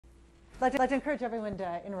I'd like to encourage everyone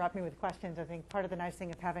to interrupt me with questions. I think part of the nice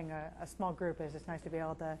thing of having a small group is it's nice to be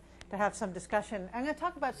able to have some discussion. I'm going to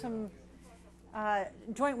talk about some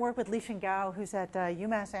joint work with Li-Shen Gao, who's at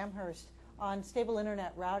UMass Amherst, on stable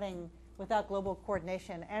internet routing without global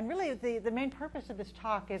coordination. And really, the main purpose of this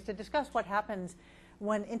talk is to discuss what happens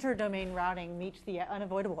when interdomain routing meets the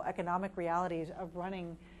unavoidable economic realities of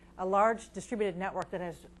running a large distributed network that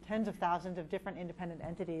has tens of thousands of different independent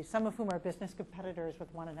entities, some of whom are business competitors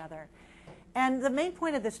with one another. And the main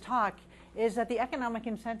point of this talk is that the economic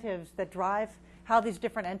incentives that drive how these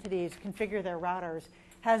different entities configure their routers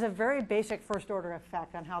has a very basic first-order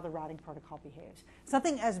effect on how the routing protocol behaves.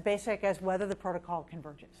 Something as basic as whether the protocol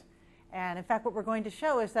converges. And in fact, what we're going to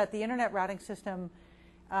show is that the internet routing system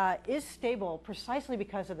is stable precisely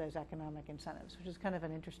because of those economic incentives, which is kind of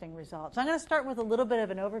an interesting result. So I'm going to start with a little bit of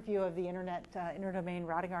an overview of the internet interdomain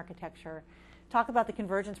routing architecture, talk about the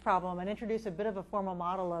convergence problem, and introduce a bit of a formal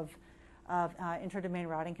model of interdomain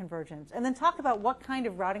routing convergence, and then talk about what kind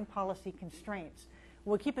of routing policy constraints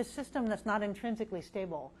will keep a system that's not intrinsically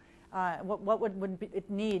stable. What would it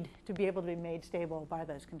need to be able to be made stable by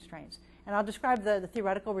those constraints? And I'll describe the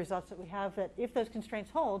theoretical results that we have that if those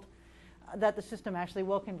constraints hold, that the system actually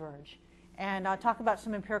will converge. And I'll talk about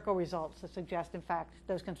some empirical results that suggest, in fact,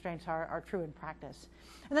 those constraints are true in practice.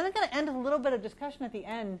 And then I'm going to end with a little bit of discussion at the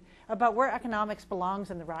end about where economics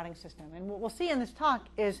belongs in the routing system. And what we'll see in this talk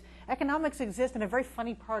is economics exist in a very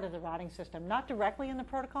funny part of the routing system, not directly in the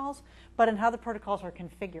protocols, but in how the protocols are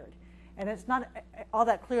configured. And it's not all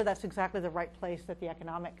that clear that's exactly the right place that the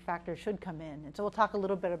economic factors should come in. And so we'll talk a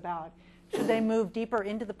little bit about should they move deeper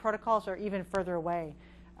into the protocols or even further away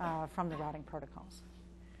from the routing protocols.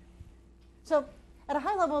 So at a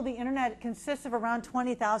high level, the internet consists of around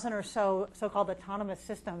 20,000 or so so-called autonomous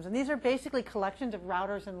systems. And these are basically collections of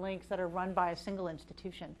routers and links that are run by a single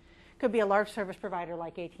institution. Could be a large service provider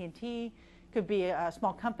like AT&T, could be a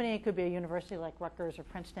small company, could be a university like Rutgers or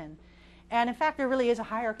Princeton. And in fact, there really is a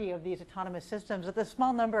hierarchy of these autonomous systems with a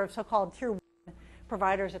small number of so-called tier 1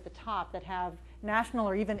 providers at the top that have national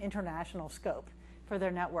or even international scope for their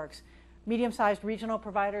networks. Medium-sized regional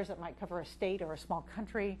providers that might cover a state or a small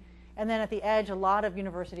country. And then at the edge, a lot of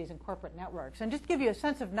universities and corporate networks. And just to give you a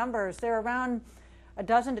sense of numbers, there are around a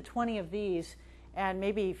dozen to 20 of these and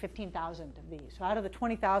maybe 15,000 of these. So out of the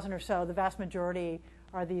 20,000 or so, the vast majority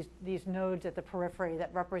are these nodes at the periphery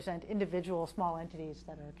that represent individual small entities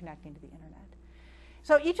that are connecting to the internet.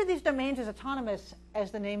 So each of these domains is autonomous,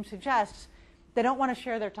 as the name suggests. They don't want to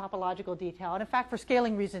share their topological detail. And in fact, for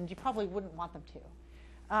scaling reasons, you probably wouldn't want them to.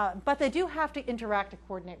 But they do have to interact to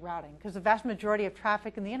coordinate routing, because the vast majority of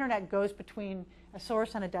traffic in the internet goes between a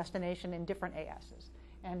source and a destination in different ASes.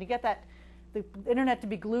 And to get the internet to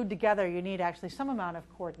be glued together, you need actually some amount of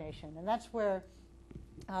coordination. And that's where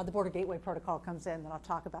the border gateway protocol comes in that I'll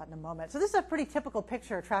talk about in a moment. So this is a pretty typical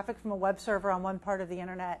picture, traffic from a web server on one part of the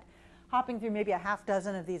internet, hopping through maybe a half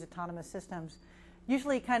dozen of these autonomous systems,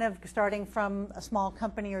 usually kind of starting from a small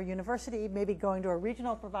company or university, maybe going to a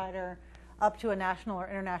regional provider, up to a national or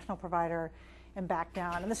international provider, and back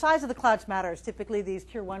down. And the size of the clouds matters. Typically, these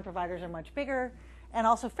tier 1 providers are much bigger and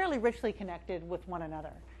also fairly richly connected with one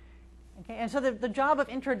another. Okay? And so the job of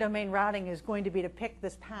intradomain routing is going to be to pick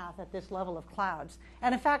this path at this level of clouds.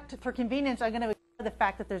 And in fact, for convenience, I'm going to ignore the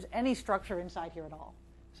fact that there's any structure inside here at all.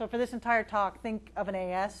 So for this entire talk, think of an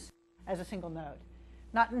AS as a single node.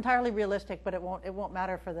 Not entirely realistic, but it won't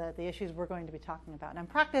matter for the issues we're going to be talking about. And in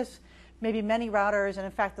practice, maybe many routers, and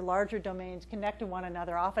in fact the larger domains connect to one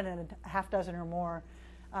another, often in a half dozen or more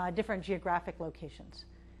different geographic locations.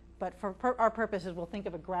 But for our purposes, we'll think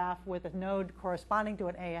of a graph with a node corresponding to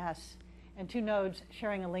an AS and two nodes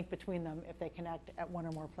sharing a link between them if they connect at one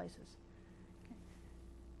or more places. Okay.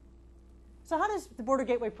 So how does the border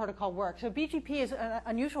gateway protocol work? So BGP is an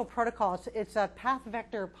unusual protocol. It's a path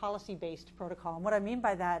vector policy-based protocol. And what I mean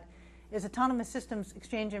by that is autonomous systems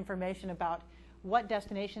exchange information about what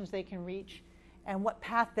destinations they can reach and what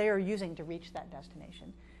path they are using to reach that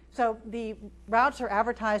destination. So the routes are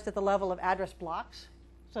advertised at the level of address blocks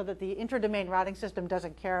so that the intradomain routing system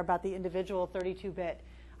doesn't care about the individual 32-bit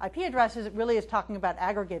IP addresses. It really is talking about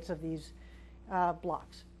aggregates of these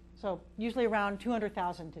blocks. So usually around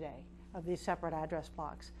 200,000 today of these separate address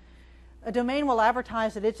blocks. A domain will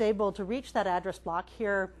advertise that it's able to reach that address block.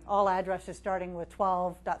 Here, all addresses starting with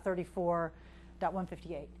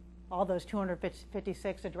 12.34.158. All those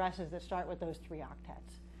 256 addresses that start with those 3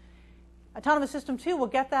 octets. Autonomous System 2 will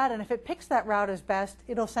get that, and if it picks that route as best,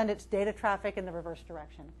 it'll send its data traffic in the reverse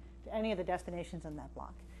direction to any of the destinations in that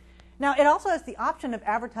block. Now, it also has the option of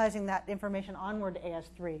advertising that information onward to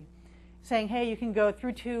AS3. saying, hey, you can go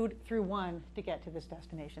through 2 through 1 to get to this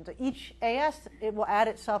destination. So each AS, it will add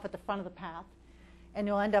itself at the front of the path, and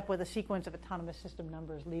you'll end up with a sequence of autonomous system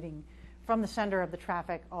numbers leading from the center of the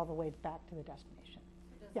traffic all the way back to the destination.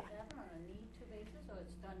 So does it happen on a need-to basis, or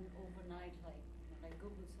it's done overnight, like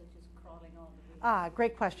Google search is crawling all the way?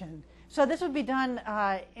 Great question. So this would be done,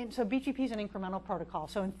 so BGP is an incremental protocol.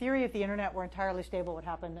 So in theory, if the internet were entirely stable, it would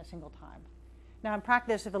happen a single time. Now in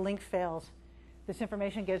practice, if a link fails, this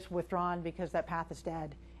information gets withdrawn because that path is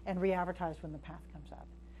dead and re-advertised when the path comes up.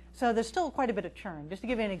 So there's still quite a bit of churn. Just to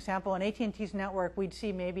give you an example, on AT&T's network, we'd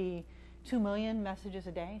see maybe 2 million messages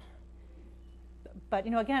a day. But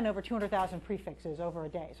again, over 200,000 prefixes over a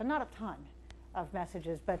day. So not a ton of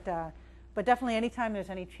messages, but definitely anytime there's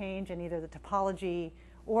any change in either the topology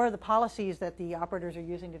or the policies that the operators are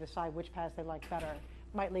using to decide which paths they like better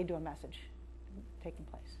might lead to a message taking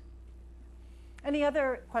place. Any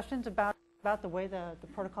other questions about the way the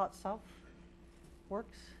protocol itself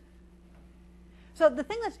works? So the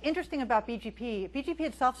thing that's interesting about BGP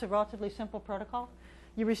itself is a relatively simple protocol.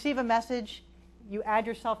 You receive a message, you add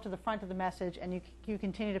yourself to the front of the message, and you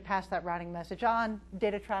continue to pass that routing message on.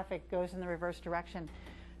 Data traffic goes in the reverse direction.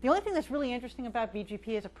 The only thing that's really interesting about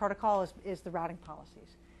BGP as a protocol is the routing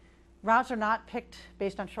policies. Routes are not picked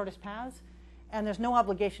based on shortest paths, and there's no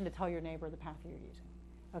obligation to tell your neighbor the path you're using.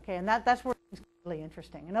 Okay, and that's where it's really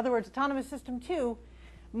interesting. In other words, autonomous system 2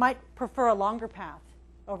 might prefer a longer path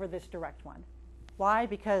over this direct one. Why?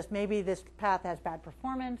 Because maybe this path has bad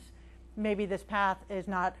performance, maybe this path is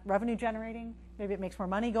not revenue generating, maybe it makes more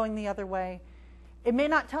money going the other way. It may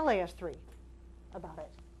not tell AS3 about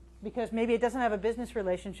it, because maybe it doesn't have a business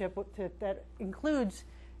relationship that includes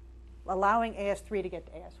allowing AS3 to get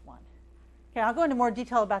to AS1. Okay, I'll go into more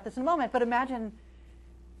detail about this in a moment, but imagine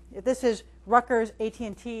if this is Rutgers,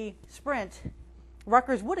 AT&T, Sprint.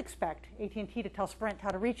 Rutgers would expect AT&T to tell Sprint how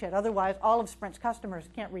to reach it. Otherwise, all of Sprint's customers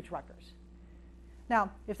can't reach Rutgers.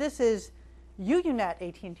 Now, if this is UUNet,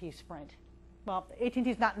 AT&T, Sprint, well, AT&T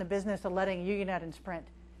is not in the business of letting UUNet and Sprint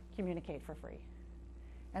communicate for free.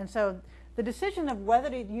 And so the decision of whether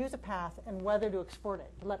to use a path and whether to export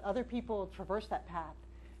it, to let other people traverse that path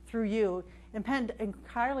through you, depend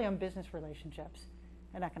entirely on business relationships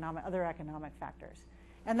and other economic factors.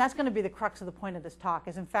 And that's going to be the crux of the point of this talk,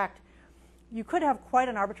 is in fact, you could have quite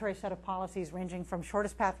an arbitrary set of policies ranging from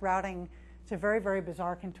shortest path routing to very, very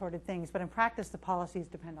bizarre contorted things. But in practice, the policies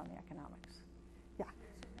depend on the economics. Yeah? So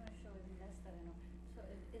I'm going to show you less that I know. So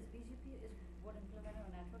is BGP is what implemented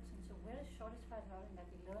on networks? And so where is shortest path routing that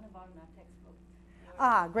we learn about in our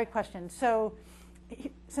textbook? Great question. So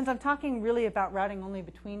since I'm talking really about routing only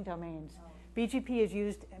between domains, BGP is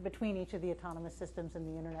used between each of the autonomous systems in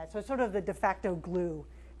the internet. So it's sort of the de facto glue.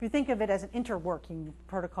 If you think of it as an interworking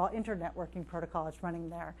protocol, internetworking protocol, it's running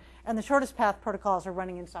there. And the shortest path protocols are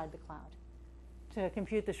running inside the cloud to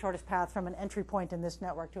compute the shortest path from an entry point in this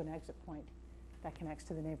network to an exit point that connects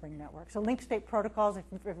to the neighboring network. So link state protocols, if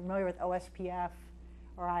you're familiar with OSPF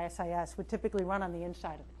or ISIS, would typically run on the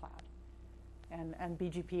inside of the cloud. And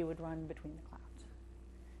BGP would run between the clouds.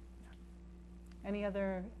 Any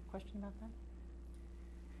other question about that?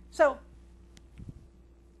 So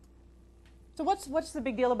what's the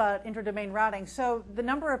big deal about interdomain routing? So the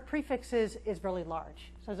number of prefixes is really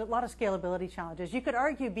large. So there's a lot of scalability challenges. You could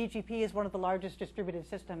argue BGP is one of the largest distributed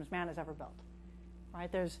systems man has ever built.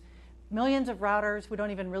 Right? There's millions of routers. We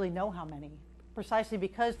don't even really know how many. Precisely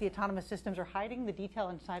because the autonomous systems are hiding the detail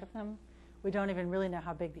inside of them, we don't even really know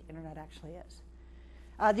how big the internet actually is.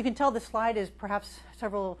 You can tell the slide is perhaps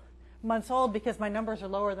several months old because my numbers are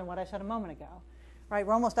lower than what I said a moment ago. Right,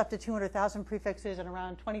 we're almost up to 200,000 prefixes and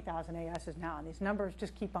around 20,000 ASes now, and these numbers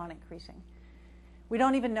just keep on increasing. We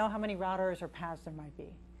don't even know how many routers or paths there might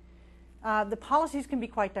be. The policies can be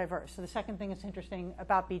quite diverse. So the second thing that's interesting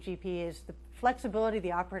about BGP is the flexibility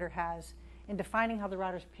the operator has in defining how the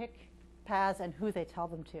routers pick paths and who they tell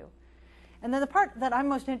them to. And then the part that I'm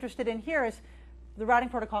most interested in here is the routing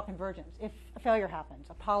protocol convergence. If a failure happens,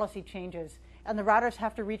 a policy changes, and the routers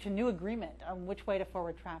have to reach a new agreement on which way to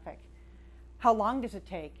forward traffic, how long does it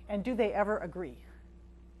take, and do they ever agree?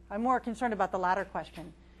 I'm more concerned about the latter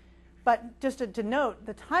question. But just to note,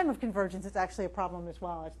 the time of convergence is actually a problem as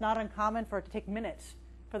well. It's not uncommon for it to take minutes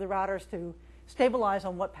for the routers to stabilize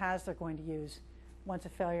on what paths they're going to use once a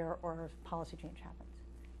failure or a policy change happens.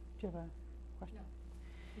 Do you have a question?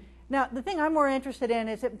 No. Now, the thing I'm more interested in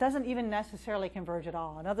is it doesn't even necessarily converge at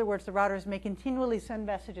all. In other words, the routers may continually send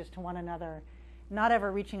messages to one another, not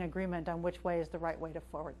ever reaching agreement on which way is the right way to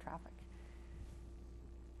forward traffic.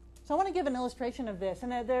 So I want to give an illustration of this,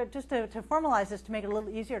 and just to formalize this to make it a little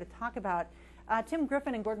easier to talk about, Tim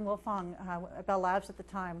Griffin and Gordon Wilfong at Bell Labs at the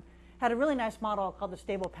time had a really nice model called the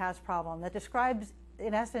stable paths problem that describes,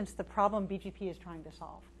 in essence, the problem BGP is trying to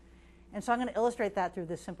solve. And so I'm going to illustrate that through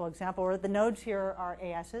this simple example where the nodes here are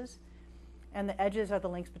ASes, and the edges are the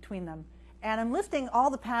links between them. And I'm listing all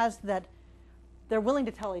the paths that they're willing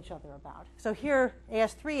to tell each other about. So here,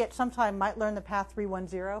 AS3 at some time might learn the path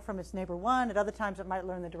 310 from its neighbor 1. At other times, it might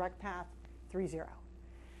learn the direct path 30.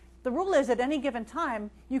 The rule is at any given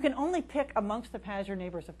time, you can only pick amongst the paths your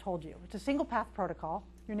neighbors have told you. It's a single path protocol.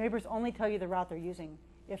 Your neighbors only tell you the route they're using,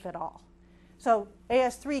 if at all. So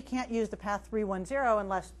AS3 can't use the path 310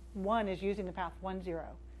 unless 1 is using the path 10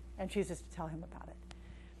 and chooses to tell him about it.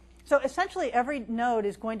 So essentially, every node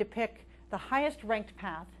is going to pick the highest ranked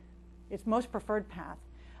path, its most preferred path,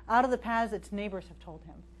 out of the paths its neighbors have told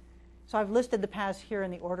him. So I've listed the paths here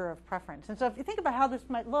in the order of preference. And so if you think about how this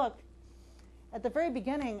might look, at the very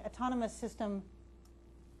beginning, autonomous system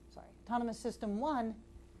 1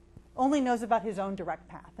 only knows about his own direct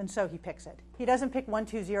path, and so he picks it. He doesn't pick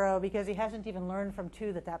 120 because he hasn't even learned from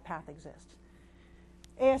 2 that that path exists.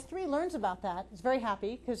 AS3 learns about that, is very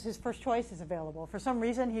happy because his first choice is available. For some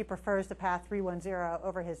reason, he prefers the path 310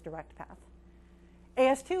 over his direct path.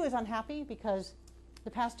 AS2 is unhappy because the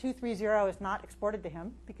path 230 is not exported to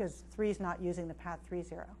him because 3 is not using the path 30.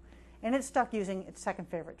 And it's stuck using its second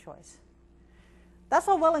favorite choice. That's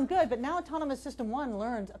all well and good, but now autonomous system 1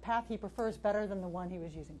 learns a path he prefers better than the one he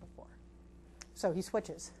was using before. So he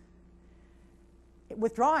switches,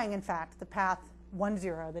 withdrawing, in fact, the path 10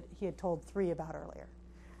 that he had told 3 about earlier.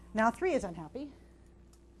 Now 3 is unhappy,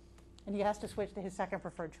 and he has to switch to his second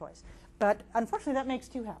preferred choice. But unfortunately, that makes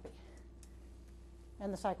 2 happy.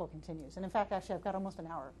 And the cycle continues. And in fact, actually, I've got almost an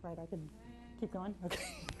hour, right? I could keep going?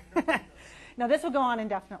 Okay. Now, this will go on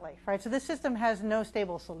indefinitely, right? So this system has no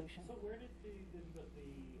stable solution. So where did the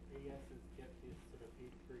ASes get his sort of a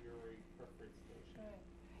priori preference notion?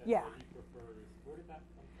 That's Yeah. what he prefers. Where did that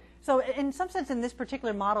come from? So in some sense, in this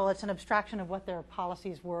particular model, it's an abstraction of what their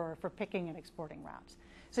policies were for picking and exporting routes.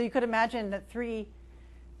 So you could imagine that 3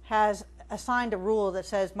 has assigned a rule that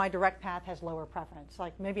says my direct path has lower preference.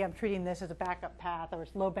 Like maybe I'm treating this as a backup path, or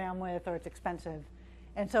it's low bandwidth, or it's expensive.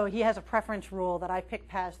 And so he has a preference rule that I pick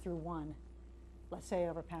paths through 1, let's say,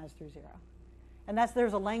 over paths through 0. And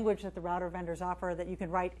there's a language that the router vendors offer that you can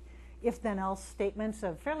write if-then-else statements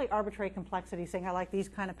of fairly arbitrary complexity, saying I like these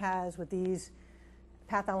kind of paths with these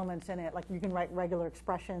path elements in it. Like you can write regular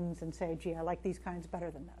expressions and say, gee, I like these kinds better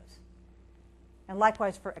than those. And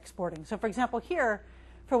likewise for exporting. So for example, here,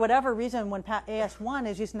 for whatever reason, when AS1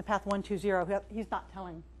 is using the path 120, he's not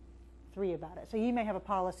telling 3 about it. So he may have a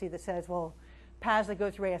policy that says, well, paths that go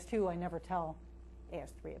through AS2, I never tell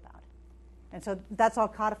AS3 about. And so that's all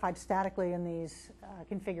codified statically in these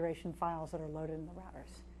configuration files that are loaded in the routers.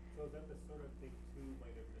 So is that the sort of thing 2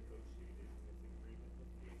 might have negotiated in its agreement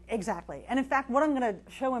with the Exactly. And in fact, what I'm going to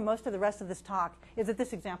show in most of the rest of this talk is that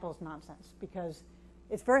this example is nonsense, because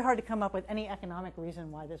it's very hard to come up with any economic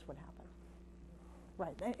reason why this would happen.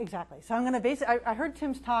 Right, exactly. So I'm going to I heard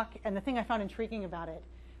Tim's talk, and the thing I found intriguing about it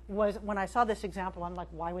was when I saw this example, I'm like,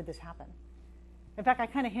 why would this happen? In fact, I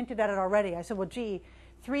kind of hinted at it already. I said, well, gee,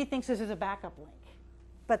 3 thinks this is a backup link.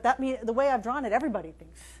 But that means the way I've drawn it, everybody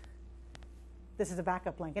thinks this is a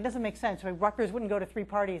backup link. It doesn't make sense. I mean, Rutgers wouldn't go to 3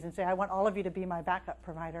 parties and say, I want all of you to be my backup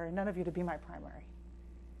provider and none of you to be my primary.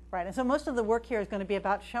 Right? And so most of the work here is going to be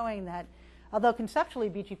about showing that although conceptually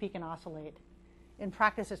BGP can oscillate, in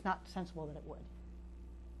practice it's not sensible that it would.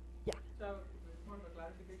 Yeah? So, more of a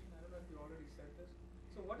clarification. I don't know if you already said this.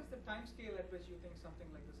 So what is the time scale at which you think something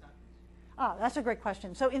like this happens? That's a great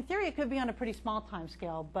question. So in theory, it could be on a pretty small time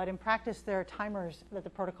scale, but in practice, there are timers that the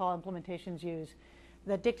protocol implementations use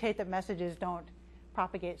that dictate that messages don't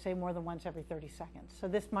propagate, say, more than once every 30 seconds. So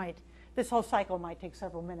this whole cycle might take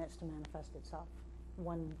several minutes to manifest itself,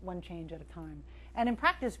 one change at a time. And in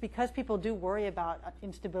practice, because people do worry about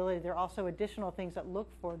instability, there are also additional things that look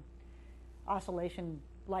for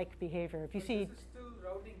oscillation-like behavior. If you see, this is still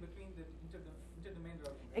routing between the inter-domain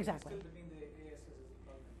routing. Right? Exactly. It's still between the ASes as a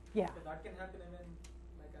problem. Yeah. So that can happen even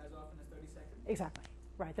like as often as 30 seconds. Exactly.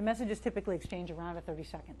 Right. The messages typically exchange around a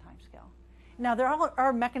 30-second time scale. Now, there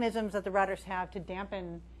are mechanisms that the routers have to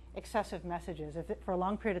dampen excessive messages. If for a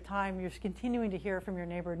long period of time you're continuing to hear from your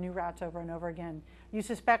neighbor new routes over and over again, you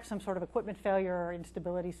suspect some sort of equipment failure or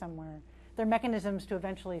instability somewhere. There are mechanisms to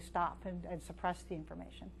eventually stop and suppress the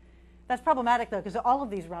information. That's problematic, though, because all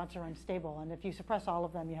of these routes are unstable, and if you suppress all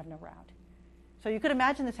of them, you have no route. So you could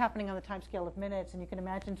imagine this happening on the time scale of minutes, and you can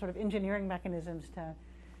imagine sort of engineering mechanisms to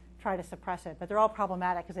try to suppress it. But they're all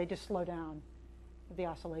problematic because they just slow down the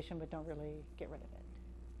oscillation but don't really get rid of it.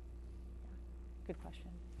 Yeah. Good question.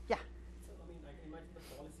 Yeah? So, I mean, I can imagine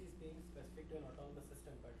the policies being specific to an autonomous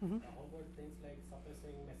system, but how about things like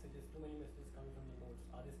suppressing messages, too many messages coming from the nodes?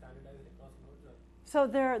 Are they standardized across nodes? Or? So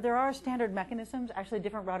there are standard mechanisms. Actually,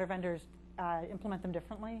 different router vendors implement them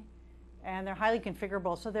differently, and they're highly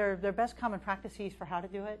configurable. So they're best common practices for how to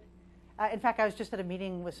do it. In fact, I was just at a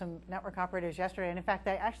meeting with some network operators yesterday, and in fact,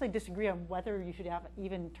 they actually disagree on whether you should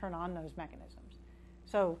even turn on those mechanisms.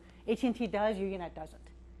 So AT&T does, UUNet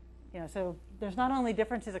doesn't. So there's not only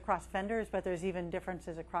differences across vendors, but there's even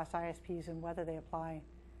differences across ISPs and whether they apply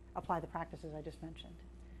the practices I just mentioned.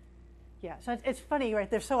 Yeah, so it's funny, right?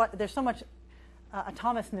 There's so much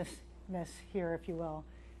autonomousness here, if you will,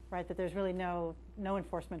 right? That there's really no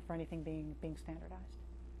enforcement for anything being standardized,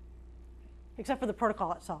 except for the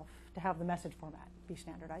protocol itself, to have the message format be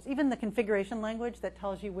standardized. Even the configuration language that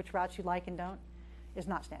tells you which routes you like and don't is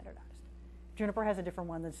not standardized. Juniper has a different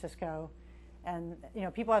one than Cisco, and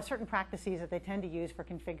people have certain practices that they tend to use for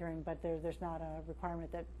configuring, but there's not a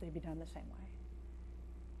requirement that they be done the same way.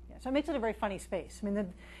 Yeah, so it makes it a very funny space. I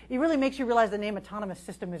mean, it really makes you realize the name autonomous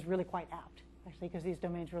system is really quite apt, actually, because these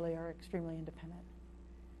domains really are extremely independent.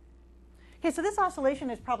 Okay, so this oscillation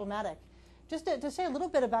is problematic. Just to say a little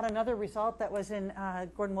bit about another result that was in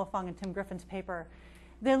Gordon Wolfong and Tim Griffin's paper,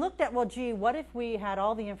 they looked at, well, gee, what if we had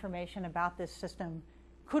all the information about this system?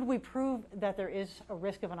 Could we prove that there is a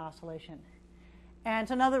risk of an oscillation? And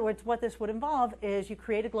so in other words, what this would involve is you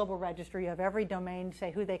create a global registry of every domain,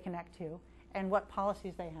 say who they connect to, and what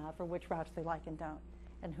policies they have for which routes they like and don't,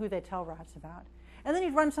 and who they tell routes about. And then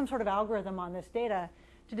you'd run some sort of algorithm on this data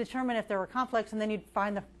to determine if there were conflicts, and then you'd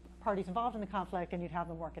find the parties involved in the conflict, and you'd have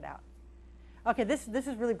them work it out. Okay, this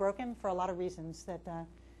is really broken for a lot of reasons that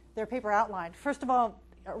their paper outlined. First of all,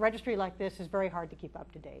 a registry like this is very hard to keep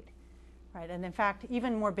up to date, right? And in fact,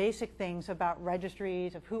 even more basic things about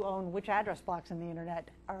registries of who own which address blocks in the internet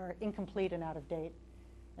are incomplete and out of date.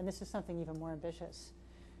 And this is something even more ambitious.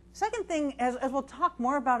 Second thing, as we'll talk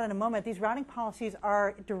more about in a moment, these routing policies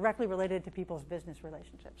are directly related to people's business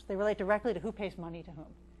relationships. They relate directly to who pays money to whom.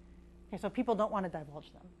 Okay, so people don't want to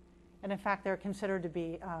divulge them. And in fact, they're considered to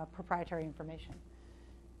be proprietary information.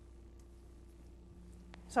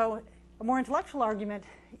 So a more intellectual argument,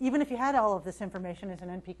 even if you had all of this information, is an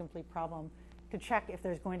NP-complete problem to check if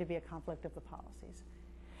there's going to be a conflict of the policies.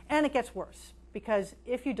 And it gets worse, because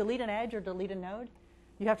if you delete an edge or delete a node,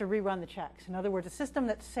 you have to rerun the checks. In other words, a system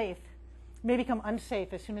that's safe may become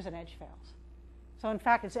unsafe as soon as an edge fails. So in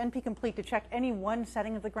fact, it's NP-complete to check any one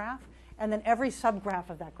setting of the graph, and then every subgraph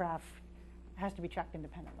of that graph has to be checked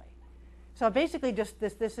independently. So basically, just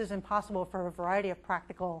this is impossible for a variety of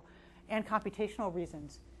practical and computational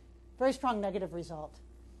reasons. Very strong negative result.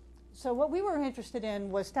 So what we were interested in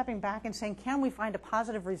was stepping back and saying, can we find a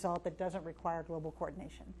positive result that doesn't require global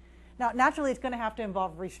coordination? Now, naturally, it's going to have to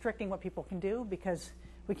involve restricting what people can do, because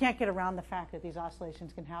we can't get around the fact that these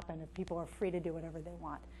oscillations can happen if people are free to do whatever they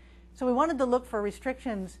want. So we wanted to look for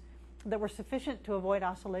restrictions that were sufficient to avoid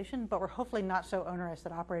oscillation, but were hopefully not so onerous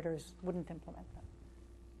that operators wouldn't implement them.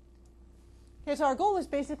 Okay, so our goal was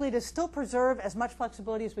basically to still preserve as much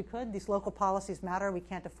flexibility as we could. These local policies matter. We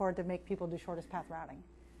can't afford to make people do shortest path routing,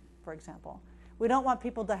 for example. We don't want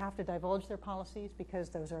people to have to divulge their policies, because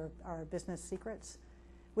those are our business secrets.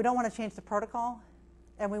 We don't want to change the protocol.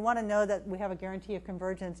 And we want to know that we have a guarantee of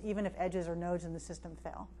convergence even if edges or nodes in the system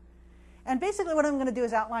fail. And basically what I'm going to do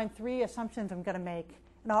is outline 3 assumptions I'm going to make.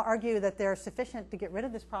 And I'll argue that they're sufficient to get rid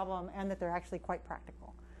of this problem and that they're actually quite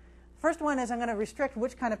practical. First one is I'm going to restrict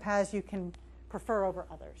which kind of paths you can prefer over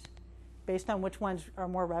others, based on which ones are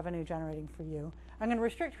more revenue generating for you. I'm going to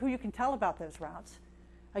restrict who you can tell about those routes,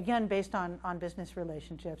 again, based on business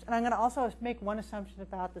relationships. And I'm going to also make one assumption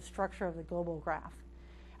about the structure of the global graph.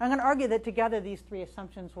 I'm going to argue that together these 3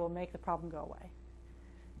 assumptions will make the problem go away.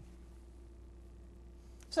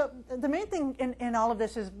 So the main thing in all of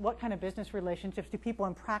this is what kind of business relationships do people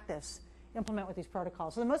in practice implement with these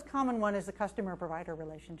protocols. So the most common one is the customer-provider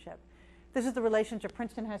relationship. This is the relationship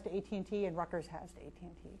Princeton has to AT&T and Rutgers has to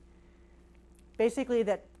AT&T. Basically,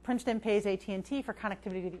 that Princeton pays AT&T for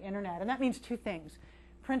connectivity to the internet, and that means 2 things.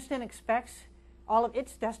 Princeton expects all of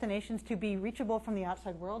its destinations to be reachable from the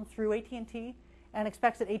outside world through AT&T, and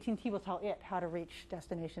expects that AT&T will tell it how to reach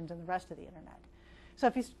destinations in the rest of the internet. So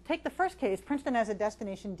if you take the first case, Princeton has a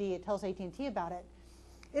destination D, it tells AT&T about it.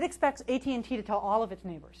 It expects AT&T to tell all of its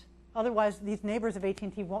neighbors. Otherwise, these neighbors of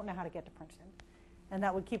AT&T won't know how to get to Princeton. And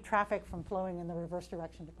that would keep traffic from flowing in the reverse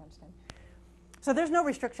direction to Princeton. So there's no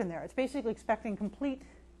restriction there. It's basically expecting complete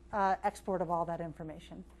export of all that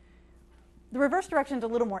information. The reverse direction is a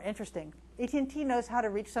little more interesting. AT&T knows how to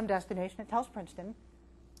reach some destination. It tells Princeton.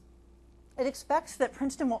 It expects that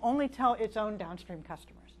Princeton will only tell its own downstream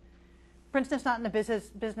customers. Princeton's not in the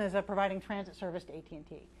business of providing transit service to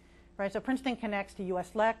AT&T. right? So Princeton connects to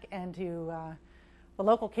US LEC and to the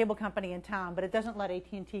local cable company in town, but it doesn't let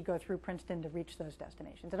AT&T go through Princeton to reach those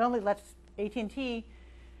destinations. It only lets AT&T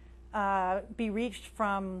be reached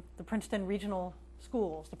from the Princeton regional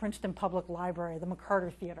schools, the Princeton Public Library, the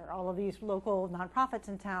McCarter Theater. All of these local nonprofits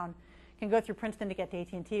in town can go through Princeton to get to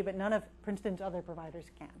AT&T, but none of Princeton's other providers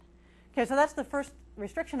can. Okay, so that's the first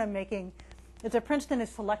restriction I'm making, is that Princeton is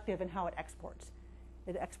selective in how it exports.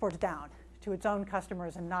 It exports down to its own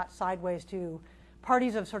customers and not sideways to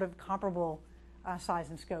parties of sort of comparable size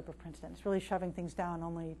and scope of Princeton. It's really shoving things down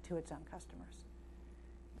only to its own customers.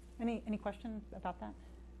 Any questions about that?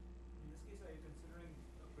 In this case, are you considering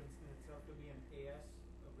Princeton itself to be an AS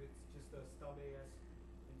with just a stub AS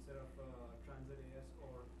instead of transit AS,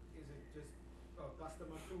 or is it just a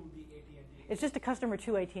customer to the AT&T? It's just a customer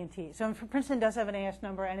to AT&T. So Princeton does have an AS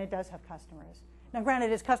number, and it does have customers. Now,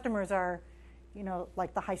 granted, its customers are,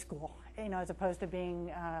 like the high school, as opposed to being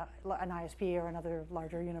an ISP or another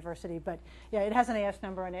larger university. But yeah, it has an AS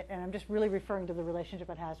number in it, and I'm just really referring to the relationship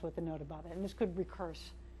it has with the node above it. And this could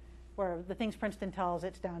recurse, where the things Princeton tells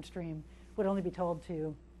its downstream would only be told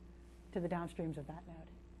to the downstreams of that node.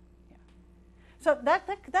 Yeah. So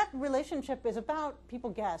that relationship is about,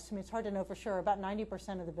 people guess, I mean, it's hard to know for sure, about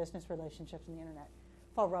 90% of the business relationships in the internet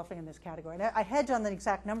fall roughly in this category. And I hedge on the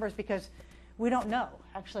exact numbers because we don't know,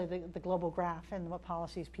 actually, the global graph and what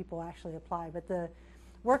policies people actually apply. But the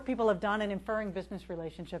work people have done in inferring business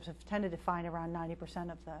relationships have tended to find around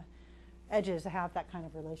 90% of the edges have that kind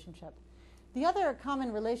of relationship. The other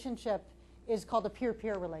common relationship is called a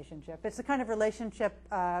peer-peer relationship. It's the kind of relationship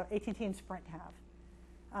AT&T and Sprint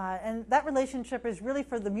have. And that relationship is really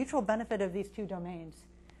for the mutual benefit of these two domains,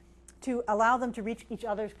 to allow them to reach each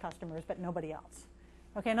other's customers, but nobody else.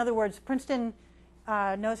 Okay, in other words, Princeton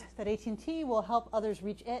knows that AT&T will help others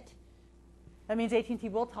reach it. That means AT&T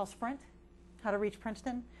will tell Sprint how to reach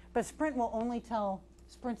Princeton, but Sprint will only tell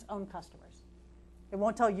Sprint's own customers. It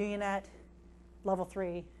won't tell UUNet, Level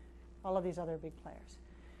 3, all of these other big players.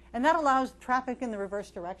 And that allows traffic in the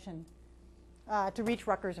reverse direction to reach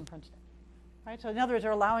Rutgers and Princeton. Right? So in other words,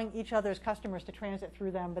 they're allowing each other's customers to transit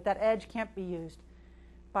through them, but that edge can't be used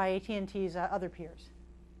by AT&T's other peers.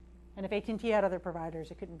 And if AT&T had other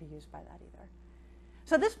providers, it couldn't be used by that either.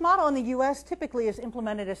 So this model in the US typically is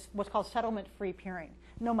implemented as what's called settlement-free peering.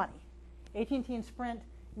 No money. AT&T and Sprint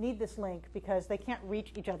need this link because they can't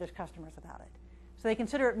reach each other's customers without it. So they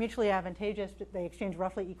consider it mutually advantageous. They exchange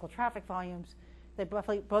roughly equal traffic volumes. They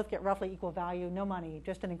both get roughly equal value, no money,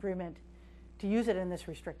 just an agreement to use it in this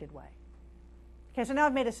restricted way. Okay, so now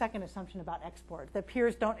I've made a second assumption about export, that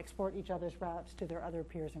peers don't export each other's routes to their other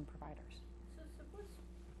peers and providers. So suppose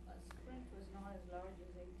Sprint was not as large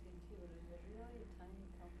as AT&T, but it was really a tiny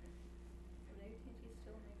company. Would AT&T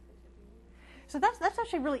still make such a deal? So that's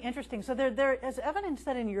actually really interesting. So there is evidence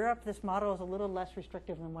that in Europe this model is a little less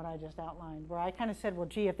restrictive than what I just outlined, where I kind of said, well,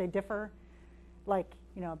 gee, if they differ, like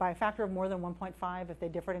by a factor of more than 1.5, if they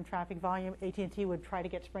differed in traffic volume, AT&T would try to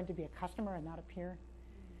get Sprint to be a customer and not a peer.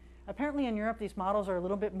 Apparently in Europe, these models are a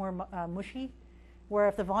little bit more mushy, where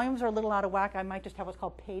if the volumes are a little out of whack, I might just have what's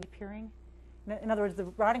called paid peering. In other words, the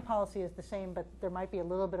routing policy is the same, but there might be a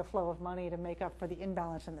little bit of flow of money to make up for the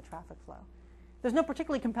imbalance in the traffic flow. There's no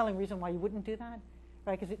particularly compelling reason why you wouldn't do that,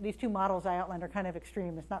 right? Because these two models I outlined are kind of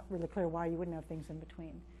extreme. It's not really clear why you wouldn't have things in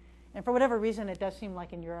between. And for whatever reason, it does seem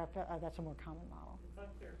like in Europe that's a more common model. It's not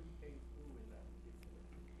clear who pays who in that particular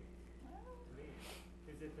case. To me,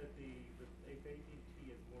 is it that if AT&T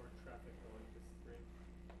has more traffic going to Sprint,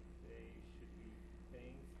 they should be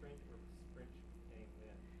paying Sprint, or Sprint should be paying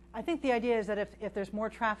them? I think the idea is that if there's more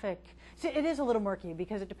traffic, see, it is a little murky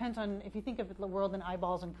because it depends on, if you think of the world in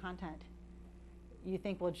eyeballs and content, you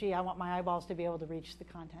think, well, gee, I want my eyeballs to be able to reach the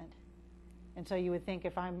content. And so you would think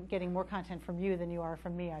if I'm getting more content from you than you are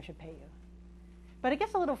from me, I should pay you. But it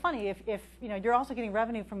gets a little funny if you're also getting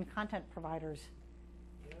revenue from content providers,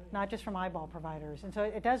 not just from eyeball providers. And so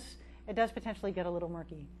it does potentially get a little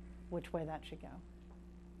murky which way that should go.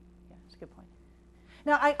 Yeah, that's a good point.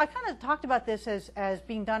 Now, I kind of talked about this as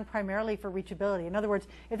being done primarily for reachability. In other words,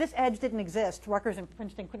 if this edge didn't exist, Rutgers and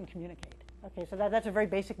Princeton couldn't communicate. Okay, so that's a very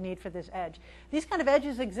basic need for this edge. These kind of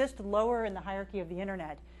edges exist lower in the hierarchy of the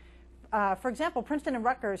internet. For example, Princeton and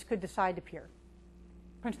Rutgers could decide to peer.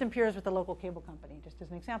 Princeton peers with the local cable company, just as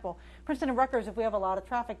an example. Princeton and Rutgers, if we have a lot of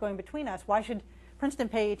traffic going between us, why should Princeton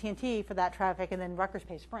pay AT&T for that traffic and then Rutgers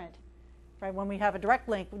pay Sprint? Right? When we have a direct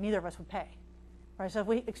link, neither of us would pay. Right? So if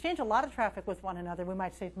we exchange a lot of traffic with one another, we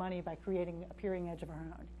might save money by creating a peering edge of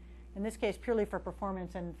our own. In this case, purely for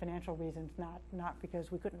performance and financial reasons, not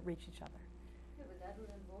because we couldn't reach each other. Yeah, but that would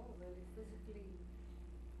involve really physically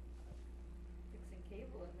fixing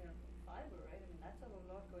cable and fiber, right? I mean, that's a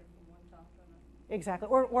lot going from one town to another. Exactly,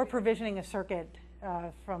 or provisioning a circuit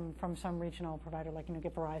from some regional provider, like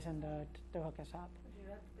get Verizon to hook us up. But you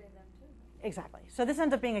have to pay them too. Exactly. So this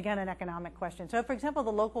ends up being, again, an economic question. So, for example,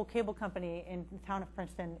 the local cable company in the town of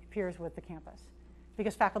Princeton peers with the campus,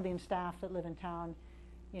 because faculty and staff that live in town,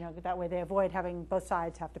 that way they avoid having both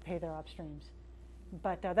sides have to pay their upstreams.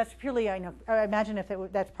 But that's purely, I imagine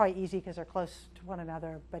that's probably easy because they're close to one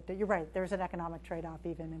another. But you're right, there's an economic trade-off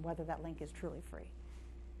even in whether that link is truly free.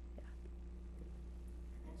 Yeah.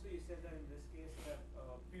 Also, you said that in this case that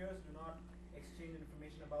peers do not exchange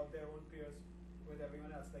information about their own peers with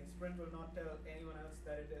everyone else. Like Sprint will not tell anyone else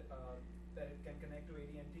that it can connect to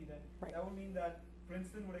AT&T. Then Right. That would mean that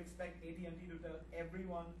Princeton would expect AT&T to tell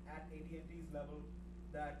everyone at AT&T's level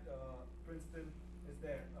that Princeton is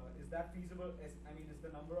there. Is that feasible? Is the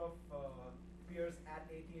number of peers at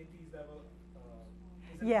AT&T's level,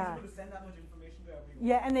 is it feasible to send that much information to everyone?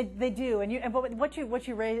 Yeah, and they do. But what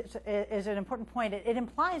you raise is an important point. It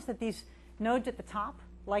implies that these nodes at the top,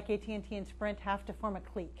 like AT&T and Sprint, have to form a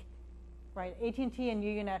clique, right? AT&T and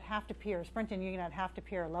UUNet have to peer. Sprint and UUNet have to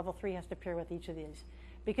peer. Level 3 has to peer with each of these.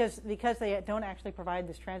 Because they don't actually provide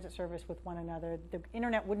this transit service with one another, the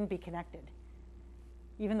internet wouldn't be connected,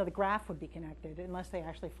 even though the graph would be connected, unless they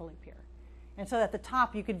actually fully peer. And so at the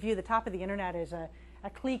top, you could view the top of the internet as a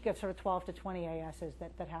clique of sort of 12 to 20 ASes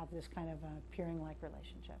that have this kind of peering-like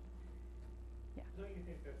relationship. Yeah. Don't you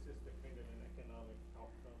think that's just a kind of an economic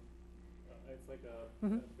outcome? It's like a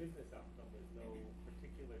business outcome. There's no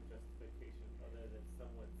particular justification other than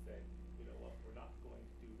someone said, well, we're not going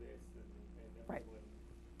to do this, and Right. everyone.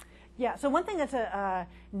 Yeah, so one thing that's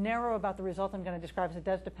narrow about the result I'm going to describe is it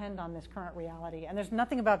does depend on this current reality. And there's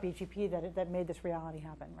nothing about BGP that made this reality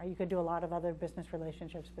happen, right? You could do a lot of other business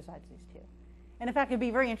relationships besides these two. And in fact, it'd be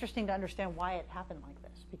very interesting to understand why it happened like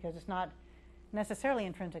this, because it's not necessarily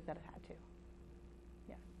intrinsic that it had to.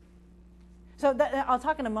 Yeah. So I'll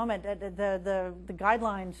talk in a moment. The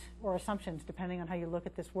guidelines or assumptions, depending on how you look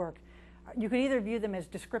at this work, you could either view them as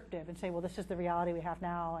descriptive and say, well, this is the reality we have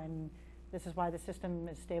now, and this is why the system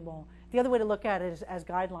is stable. The other way to look at it is as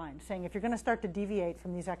guidelines, saying if you're going to start to deviate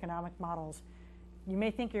from these economic models, you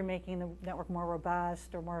may think you're making the network more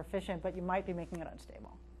robust or more efficient, but you might be making it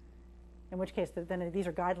unstable. In which case, then these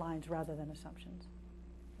are guidelines rather than assumptions.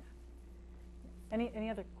 Yeah. Any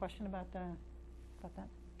other question about that? Okay.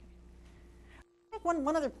 I think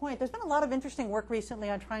one other point. There's been a lot of interesting work recently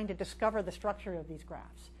on trying to discover the structure of these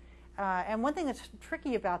graphs. And one thing that's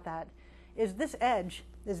tricky about that is this edge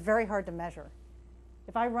is very hard to measure.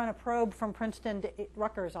 If I run a probe from Princeton to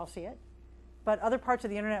Rutgers, I'll see it, but other parts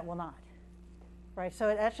of the internet will not, right? So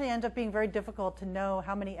it actually ends up being very difficult to know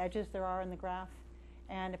how many edges there are in the graph,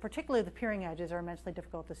 and particularly the peering edges are immensely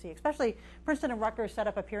difficult to see. Especially Princeton and Rutgers set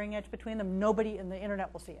up a peering edge between them. Nobody in the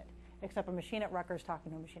internet will see it, except a machine at Rutgers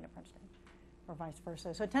talking to a machine at Princeton, or vice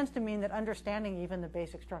versa. So it tends to mean that understanding even the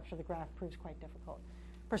basic structure of the graph proves quite difficult,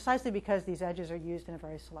 precisely because these edges are used in a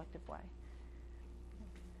very selective way.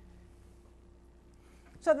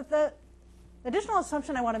 So the additional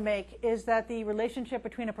assumption I want to make is that the relationship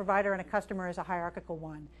between a provider and a customer is a hierarchical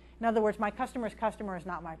one. In other words, my customer's customer is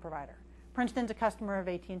not my provider. Princeton's a customer of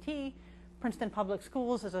AT&T. Princeton Public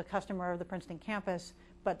Schools is a customer of the Princeton campus,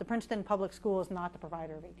 but the Princeton Public School is not the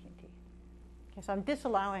provider of AT&T. Okay, so I'm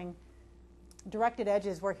disallowing directed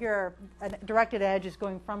edges where here a directed edge is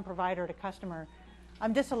going from provider to customer.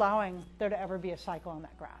 I'm disallowing there to ever be a cycle on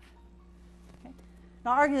that graph.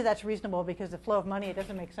 Now, I'll argue that that's reasonable because the flow of money, it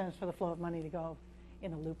doesn't make sense for the flow of money to go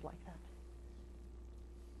in a loop like that.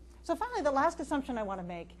 So finally, the last assumption I want to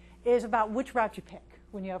make is about which route you pick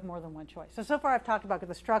when you have more than one choice. So far I've talked about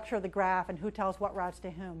the structure of the graph and who tells what routes to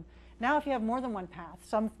whom. Now if you have more than one path,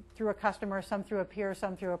 some through a customer, some through a peer,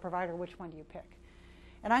 some through a provider, which one do you pick?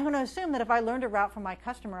 And I'm going to assume that if I learned a route from my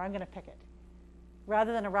customer, I'm going to pick it,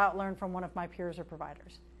 rather than a route learned from one of my peers or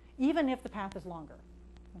providers, even if the path is longer.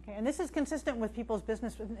 Okay, and this is consistent with people's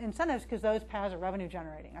business incentives because those paths are revenue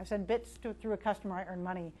generating. I send bits through a customer, I earn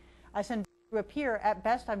money. I send through a peer, at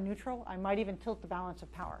best I'm neutral. I might even tilt the balance of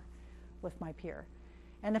power with my peer.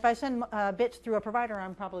 And if I send bits through a provider,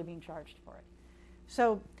 I'm probably being charged for it.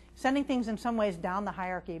 So sending things in some ways down the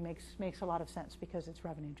hierarchy makes a lot of sense because it's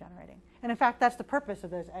revenue generating. And in fact, that's the purpose of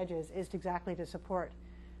those edges, is exactly to support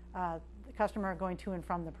the customer going to and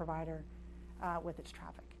from the provider with its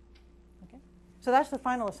traffic. Okay? So that's the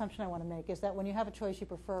final assumption I want to make, is that when you have a choice, you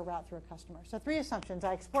prefer a route through a customer. So 3 assumptions.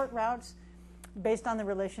 I export routes based on the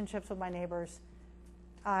relationships with my neighbors.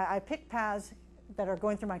 I pick paths that are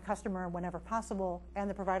going through my customer whenever possible, and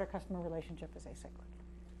the provider-customer relationship is acyclic.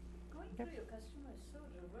 Going through your customer is so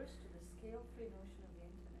reverse to the scale-free notion of the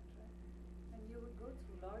internet, right? And you would go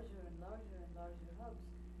through larger and larger and larger hubs,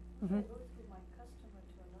 If I go through my customer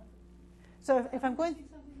to another. So if I'm going,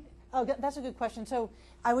 oh, that's a good question. So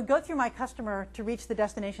I would go through my customer to reach the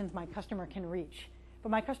destinations my customer can reach. But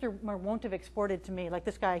my customer won't have exported to me, like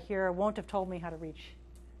this guy here won't have told me how to reach.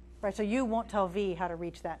 Right, so you won't tell V how to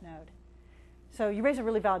reach that node. So you raise a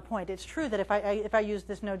really valid point. It's true that if I use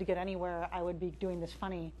this node to get anywhere, I would be doing this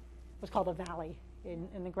funny, what's called a valley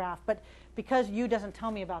in the graph. But because U doesn't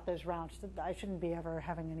tell me about those routes, I shouldn't be ever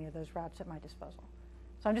having any of those routes at my disposal.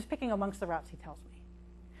 So I'm just picking amongst the routes he tells me.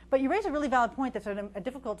 But you raise a really valid point that's a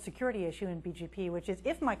difficult security issue in BGP, which is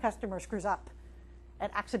if my customer screws up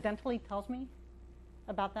and accidentally tells me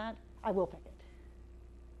about that, I will pick it.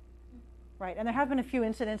 Right, and there have been a few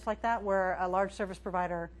incidents like that where a large service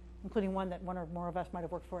provider, including one that one or more of us might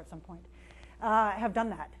have worked for at some point, have done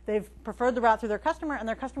that. They've preferred the route through their customer, and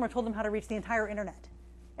their customer told them how to reach the entire internet.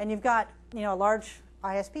 And you've got a large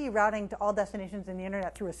ISP routing to all destinations in the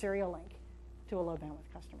internet through a serial link to a low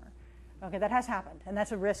bandwidth customer. Okay, that has happened, and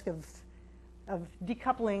that's a risk of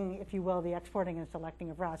decoupling, if you will, the exporting and selecting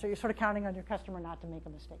of routes. So you're sort of counting on your customer not to make a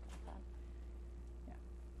mistake like that. Yeah,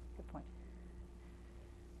 good point.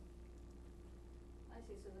 I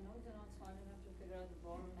see. So the nodes are not smart enough to figure out the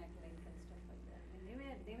bottleneck link and stuff like that. I mean,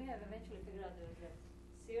 they may have eventually figured out there was a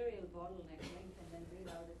serial bottleneck link and then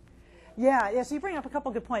reroute it. Yeah, so you bring up a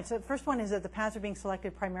couple good points. The first one is that the paths are being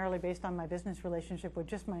selected primarily based on my business relationship with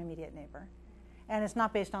just my immediate neighbor. And it's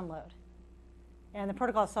not based on load. And the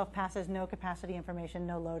protocol itself passes no capacity information,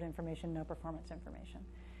 no load information, no performance information.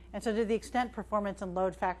 And so to the extent performance and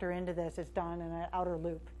load factor into this, it's done in an outer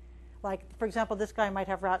loop. Like, for example, this guy might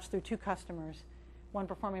have routes through two customers, one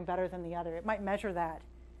performing better than the other. It might measure that,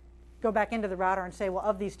 go back into the router and say, well,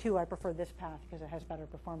 of these two, I prefer this path because it has better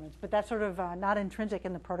performance. But that's sort of not intrinsic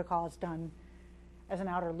in the protocol. It's done as an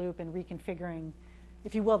outer loop and reconfiguring,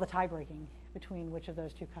 if you will, the tie breaking between which of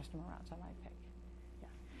those two customer routes I might pick. Yeah.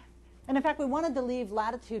 And in fact, we wanted to leave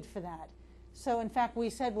latitude for that. So in fact, we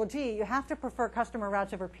said, well, gee, you have to prefer customer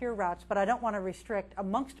routes over peer routes, but I don't want to restrict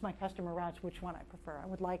amongst my customer routes which one I prefer. I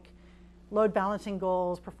would like load balancing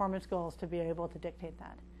goals, performance goals to be able to dictate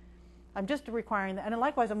that. I'm just requiring that, and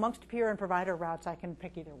likewise amongst peer and provider routes, I can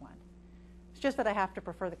pick either one. It's just that I have to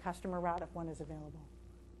prefer the customer route if one is available.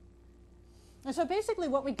 And so basically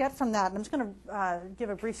what we get from that, and I'm just going to give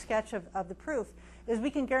a brief sketch of the proof, is we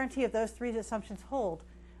can guarantee if those three assumptions hold,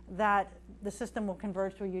 that the system will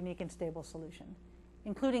converge to a unique and stable solution,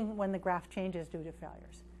 including when the graph changes due to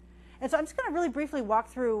failures. And so I'm just going to really briefly walk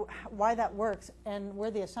through why that works and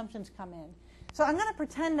where the assumptions come in. So I'm going to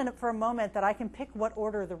pretend for a moment that I can pick what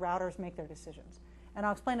order the routers make their decisions. And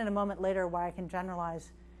I'll explain in a moment later why I can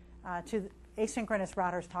generalize to asynchronous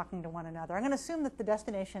routers talking to one another. I'm going to assume that the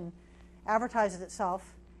destination advertises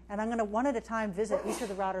itself, and I'm going to one at a time visit each of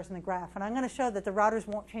the routers in the graph. And I'm going to show that the routers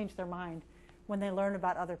won't change their mind when they learn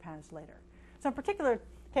about other paths later. So in particular,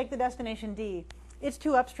 take the destination D. Its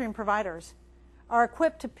two upstream providers are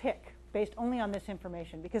equipped to pick based only on this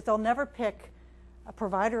information because they'll never pick a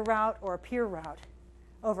provider route or a peer route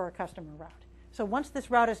over a customer route. So once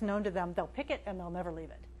this route is known to them, they'll pick it and they'll never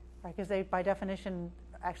leave it, right? Because they, by definition,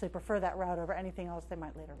 actually prefer that route over anything else they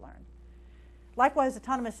might later learn. Likewise,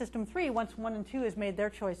 Autonomous System 3, once 1 and 2 has made their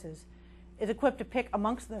choices, is equipped to pick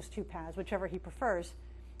amongst those two paths, whichever he prefers,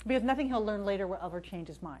 because nothing he'll learn later will ever change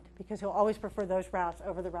his mind, because he'll always prefer those routes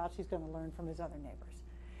over the routes he's going to learn from his other neighbors.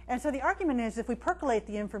 And so the argument is if we percolate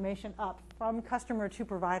the information up from customer to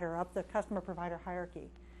provider, up the customer-provider hierarchy,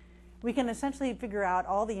 we can essentially figure out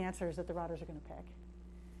all the answers that the routers are going to pick,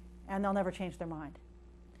 and they'll never change their mind.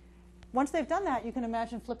 Once they've done that, you can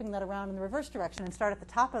imagine flipping that around in the reverse direction and start at the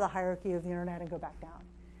top of the hierarchy of the internet and go back down.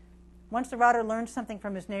 Once the router learns something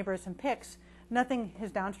from his neighbors and picks, nothing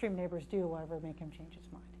his downstream neighbors do will ever make him change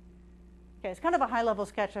his mind. Okay, it's kind of a high-level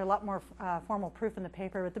sketch, a lot more formal proof in the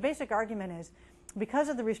paper, but the basic argument is because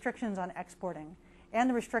of the restrictions on exporting and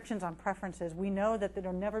the restrictions on preferences, we know that there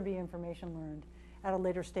will never be information learned at a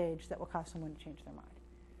later stage that will cause someone to change their mind.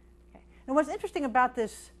 Okay. And what's interesting about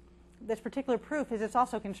this particular proof is it's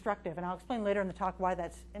also constructive, and I'll explain later in the talk why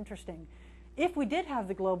that's interesting. If we did have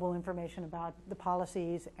the global information about the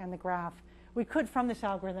policies and the graph, we could, from this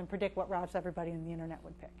algorithm, predict what routes everybody in the internet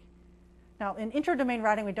would pick. Now, in inter-domain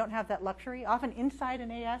routing, we don't have that luxury. Often inside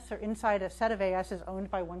an AS or inside a set of ASs owned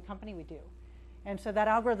by one company, we do. And so that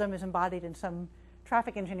algorithm is embodied in some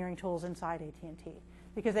traffic engineering tools inside AT&T,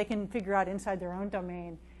 because they can figure out inside their own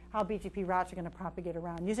domain how BGP routes are going to propagate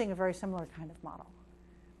around using a very similar kind of model.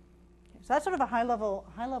 Okay, so that's sort of a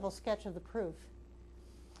high-level sketch of the proof.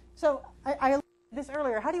 So I alluded to this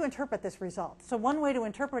earlier. How do you interpret this result? So one way to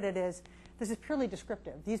interpret it is this is purely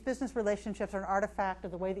descriptive. These business relationships are an artifact of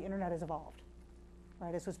the way the internet has evolved,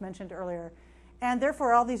 right, as was mentioned earlier. And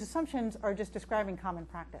therefore, all these assumptions are just describing common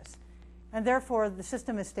practice. And therefore, the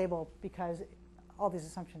system is stable because all these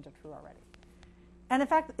assumptions are true already. And in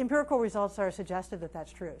fact, empirical results are suggestive that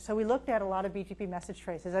that's true. So we looked at a lot of BGP message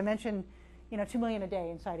traces. I mentioned 2 million a day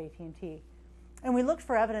inside AT&T. And we looked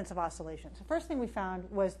for evidence of oscillations. The first thing we found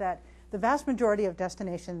was that the vast majority of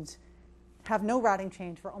destinations have no routing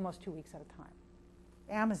change for almost 2 weeks at a time.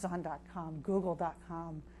 Amazon.com,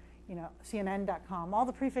 Google.com, CNN.com, all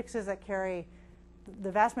the prefixes that carry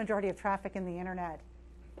the vast majority of traffic in the internet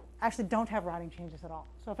actually don't have routing changes at all.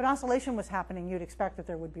 So if an oscillation was happening, you'd expect that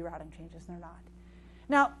there would be routing changes, and they're not.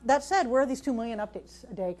 Now, that said, where are these 2 million updates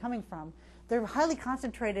a day coming from? They're highly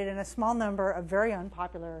concentrated in a small number of very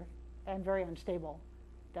unpopular and very unstable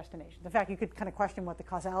destinations. In fact, you could kind of question what the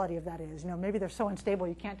causality of that is. Maybe they're so unstable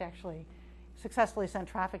you can't actually successfully send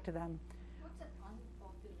traffic to them. What's an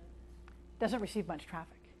unpopular? Doesn't receive much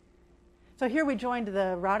traffic. So here we joined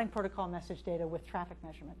the routing protocol message data with traffic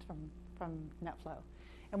measurements from NetFlow.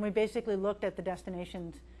 And we basically looked at the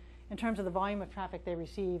destinations in terms of the volume of traffic they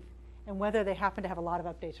receive and whether they happen to have a lot of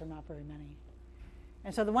updates or not very many.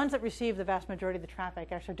 And so the ones that receive the vast majority of the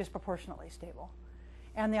traffic actually are disproportionately stable.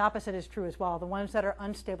 And the opposite is true as well. The ones that are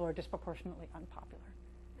unstable are disproportionately unpopular.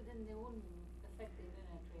 But then they won't affect the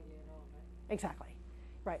internet really at all, right? Exactly.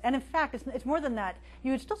 Right. And in fact, it's more than that.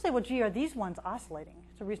 You would still say, well, gee, are these ones oscillating?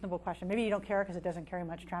 It's a reasonable question. Maybe you don't care because it doesn't carry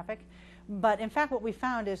much traffic. But in fact, what we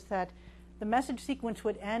found is that the message sequence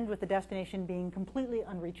would end with the destination being completely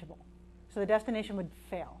unreachable. So the destination would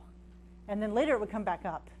fail. And then later it would come back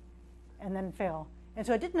up and then fail. And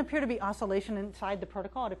so it didn't appear to be oscillation inside the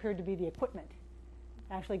protocol. It appeared to be the equipment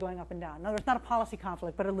actually going up and down. In other words, not a policy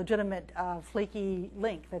conflict, but a legitimate flaky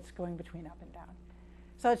link that's going between up and down.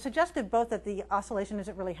 So it's suggestive both that the oscillation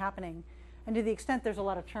isn't really happening, and to the extent there's a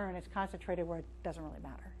lot of churn, it's concentrated where it doesn't really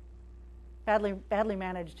matter. Badly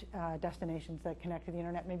managed destinations that connect to the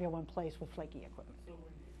internet, maybe in one place with flaky equipment. So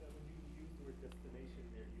when you use the word destination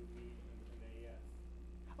there, you mean an AS?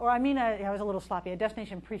 Or I mean, I was a little sloppy, a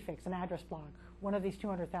destination prefix, an address block, one of these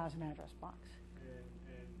 200,000 address blocks. And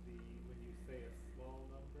when you say a small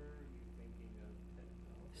number, you're thinking of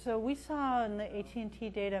 10,000? So we saw in the AT&T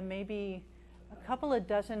data maybe a couple of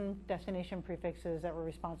dozen destination prefixes that were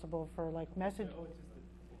responsible for like message. Oh, it's just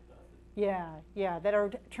a couple dozen. Yeah, that are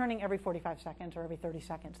churning every 45 seconds or every 30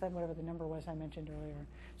 seconds, then whatever the number was I mentioned earlier.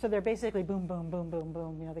 So they're basically boom, boom, boom, boom,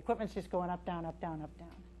 boom. The equipment's just going up, down, up, down, up, down.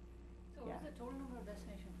 So what's the total number of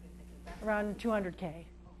destination prefixes? Around 200K.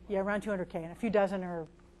 Yeah, around 200K. And a few dozen are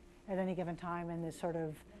at any given time in this sort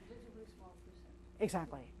of... Negligibly small percent.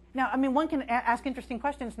 Exactly. Now, I mean, one can ask interesting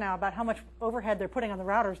questions now about how much overhead they're putting on the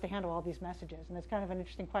routers to handle all these messages. And it's kind of an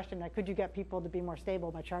interesting question. Like, could you get people to be more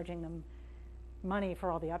stable by charging them money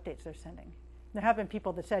for all the updates they're sending? There have been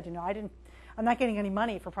people that said, I'm not getting any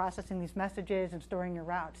money for processing these messages and storing your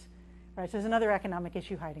routes. Right? So there's another economic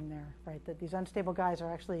issue hiding there, right? That these unstable guys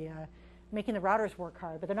are actually making the routers work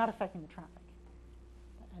hard, but they're not affecting the traffic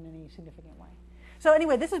in any significant way. So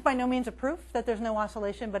anyway, this is by no means a proof that there's no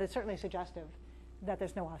oscillation, but it's certainly suggestive that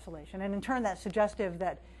there's no oscillation. And in turn, that's suggestive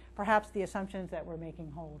that perhaps the assumptions that we're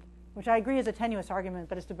making hold, which I agree is a tenuous argument,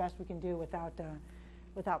 but it's the best we can do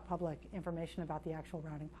without public information about the actual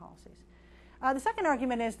routing policies. The second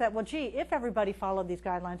argument is that, well, gee, if everybody followed these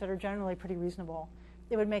guidelines that are generally pretty reasonable,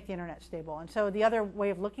 it would make the internet stable. And so the other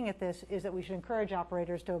way of looking at this is that we should encourage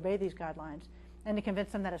operators to obey these guidelines and to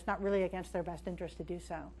convince them that it's not really against their best interest to do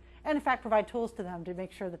so. And in fact, provide tools to them to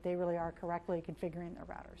make sure that they really are correctly configuring their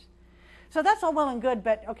routers. So that's all well and good,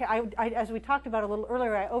 but okay, as we talked about a little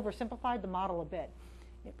earlier, I oversimplified the model a bit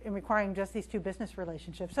in requiring just these two business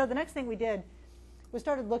relationships. So the next thing we did was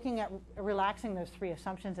started looking at relaxing those three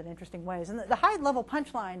assumptions in interesting ways. And the high-level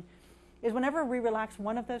punchline is whenever we relax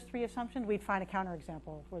one of those three assumptions, we'd find a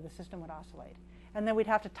counterexample where the system would oscillate. And then we'd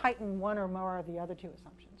have to tighten one or more of the other two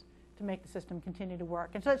assumptions to make the system continue to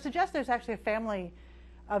work. And so it suggests there's actually a family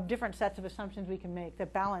of different sets of assumptions we can make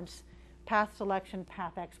that balance path selection,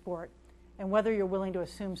 path export, and whether you're willing to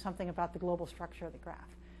assume something about the global structure of the graph.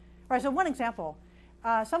 All right, so one example.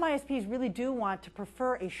 Some ISPs really do want to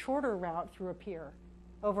prefer a shorter route through a peer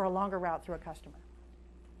over a longer route through a customer,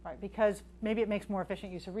 right? Because maybe it makes more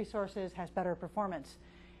efficient use of resources, has better performance.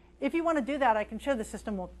 If you want to do that, I can show the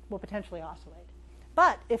system will potentially oscillate.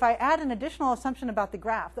 But if I add an additional assumption about the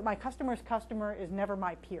graph, that my customer's customer is never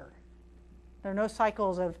my peer. There are no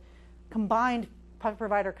cycles of combined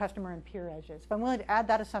provider, customer, and peer edges. If I'm willing to add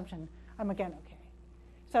that assumption, I'm again okay.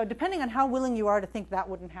 So depending on how willing you are to think that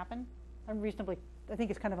wouldn't happen, I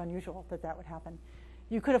think it's kind of unusual that that would happen.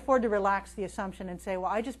 You could afford to relax the assumption and say,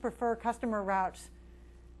 well, I just prefer customer routes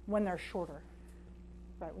when they're shorter,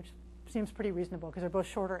 right? Which seems pretty reasonable because they're both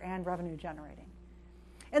shorter and revenue generating.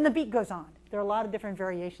 And the beat goes on. There are a lot of different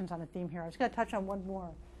variations on a theme here. I was going to touch on one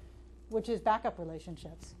more, which is backup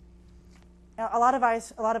relationships. A lot of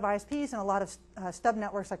ISPs and a lot of stub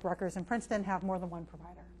networks like Rutgers and Princeton have more than one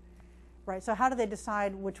provider. Right? So how do they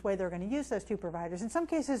decide which way they're going to use those two providers? In some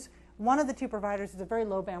cases, one of the two providers is a very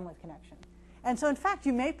low bandwidth connection. And so in fact,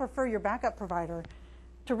 you may prefer your backup provider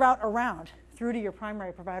to route around through to your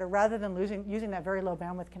primary provider rather than using that very low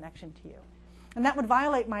bandwidth connection to you. And that would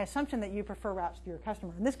violate my assumption that you prefer routes to your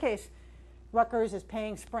customer. In this case, Rutgers is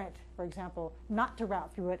paying Sprint, for example, not to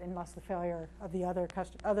route through it unless the failure of the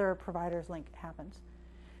other provider's link happens.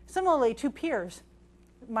 Similarly, two peers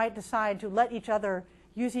might decide to let each other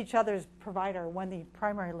use each other's provider when the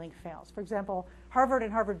primary link fails. For example, Harvard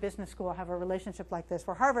and Harvard Business School have a relationship like this,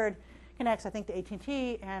 where Harvard connects, I think, to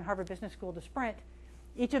AT&T and Harvard Business School to Sprint.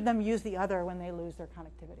 Each of them use the other when they lose their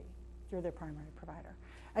connectivity through their primary provider.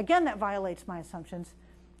 Again, that violates my assumptions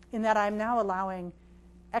in that I'm now allowing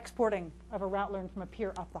exporting of a route learned from a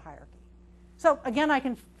peer up the hierarchy. So again, I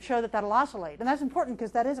can show that that'll oscillate. And that's important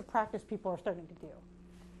because that is a practice people are starting to do.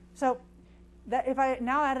 So that if I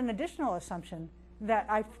now add an additional assumption that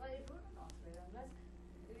I... Well, it wouldn't oscillate unless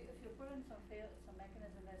if you put in some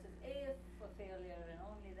mechanism that says if for failure and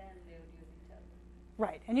only then they would use each other.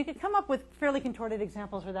 Right. And you could come up with fairly contorted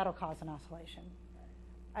examples where that'll cause an oscillation.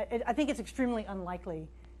 I think it's extremely unlikely,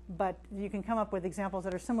 but you can come up with examples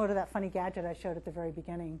that are similar to that funny gadget I showed at the very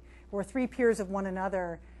beginning, where three peers of one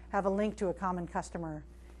another have a link to a common customer,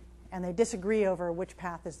 and they disagree over which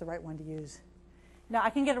path is the right one to use. Now, I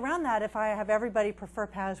can get around that if I have everybody prefer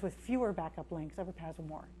paths with fewer backup links over paths with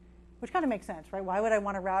more, which kind of makes sense, right? Why would I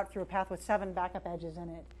want to route through a path with 7 backup edges in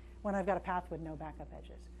it when I've got a path with no backup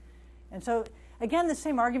edges? And so, again, the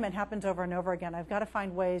same argument happens over and over again. I've got to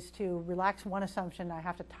find ways to relax one assumption. I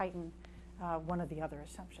have to tighten one of the other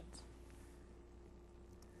assumptions.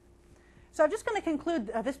 So I'm just going to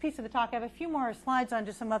conclude this piece of the talk. I have a few more slides on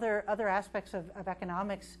just some other aspects of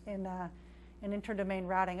economics in interdomain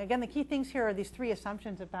routing. Again, the key things here are these 3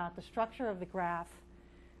 assumptions about the structure of the graph,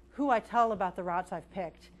 who I tell about the routes I've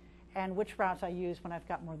picked, and which routes I use when I've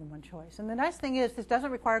got more than one choice. And the nice thing is this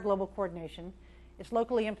doesn't require global coordination. It's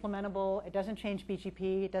locally implementable. It doesn't change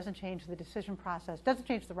BGP. It doesn't change the decision process. It doesn't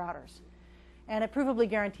change the routers. And it provably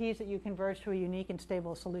guarantees that you converge to a unique and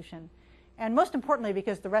stable solution. And most importantly,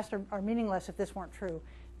 because the rest are meaningless if this weren't true,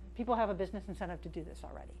 people have a business incentive to do this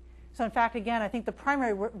already. So in fact, again, I think the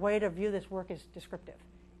primary way to view this work is descriptive.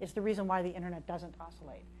 It's the reason why the internet doesn't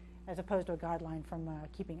oscillate, as opposed to a guideline from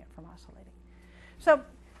keeping it from oscillating. So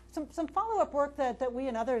some follow-up work that we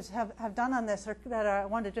and others have done on this that I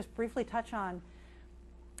wanted to just briefly touch on.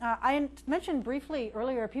 I mentioned briefly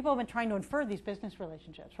earlier, people have been trying to infer these business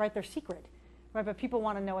relationships, right? They're secret, right? But people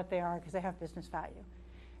want to know what they are because they have business value.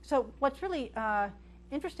 So what's really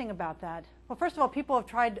interesting about that, well, first of all, people have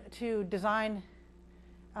tried to design,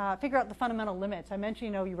 figure out the fundamental limits. I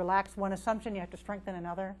mentioned, you relax one assumption, you have to strengthen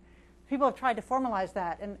another. People have tried to formalize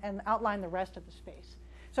that and outline the rest of the space.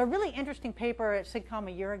 So a really interesting paper at SIGCOM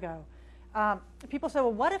a year ago, people said,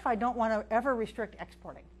 well, what if I don't want to ever restrict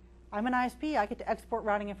exporting? I'm an ISP, I get to export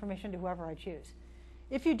routing information to whoever I choose.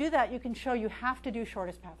 If you do that, you can show you have to do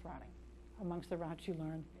shortest path routing amongst the routes you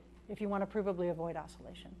learn if you want to provably avoid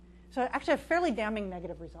oscillation. So actually a fairly damning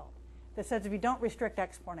negative result that says if you don't restrict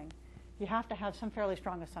exporting, you have to have some fairly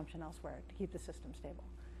strong assumption elsewhere to keep the system stable.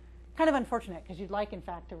 Kind of unfortunate because you'd like, in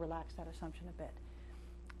fact, to relax that assumption a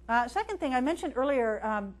bit. Second thing, I mentioned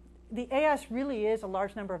earlier, the AS really is a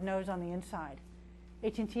large number of nodes on the inside.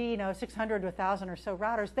 AT&T, 600 to 1,000 or so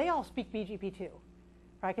routers, they all speak BGP too,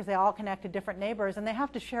 right? Because they all connect to different neighbors, and they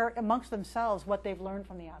have to share amongst themselves what they've learned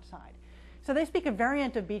from the outside. So they speak a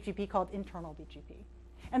variant of BGP called internal BGP.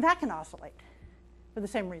 And that can oscillate for the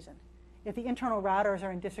same reason, if the internal routers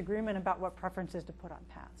are in disagreement about what preferences to put on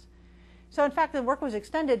paths. So in fact, the work was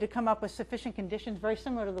extended to come up with sufficient conditions very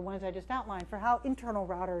similar to the ones I just outlined for how internal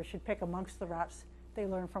routers should pick amongst the routes they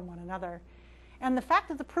learn from one another. And the fact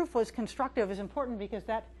that the proof was constructive is important because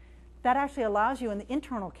that actually allows you, in the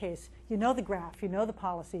internal case, you know the graph, you know the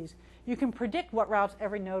policies, you can predict what routes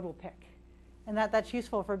every node will pick. And that's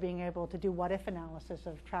useful for being able to do what-if analysis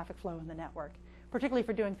of traffic flow in the network, particularly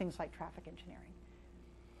for doing things like traffic engineering.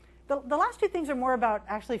 The last 2 things are more about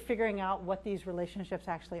actually figuring out what these relationships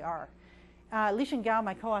actually are. Lishan Gao,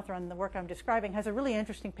 my co-author on the work I'm describing, has a really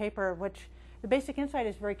interesting paper which the basic insight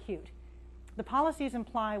is very cute. The policies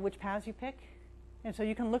imply which paths you pick, and so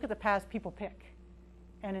you can look at the paths people pick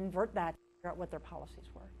and invert that to figure out what their policies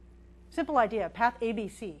were. Simple idea, path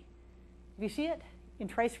ABC. If you see it in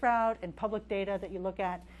traceroute and public data that you look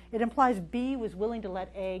at, it implies B was willing to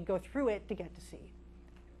let A go through it to get to C.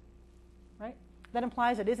 right? That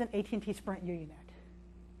implies it isn't AT&T Sprint UUNet,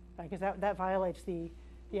 right? Because that violates the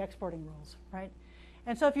exporting rules, right?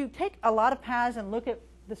 And so if you take a lot of paths and look at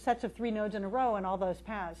the sets of 3 nodes in a row and all those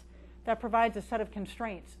paths, that provides a set of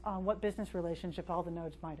constraints on what business relationship all the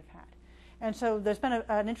nodes might have had. And so there's been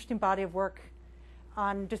an interesting body of work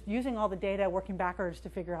on just using all the data, working backwards to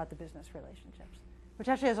figure out the business relationships, which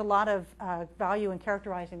actually has a lot of value in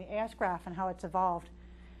characterizing the AS graph and how it's evolved.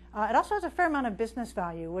 It also has a fair amount of business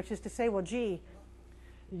value, which is to say, well, gee,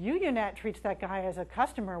 UUNet treats that guy as a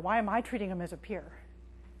customer. Why am I treating him as a peer?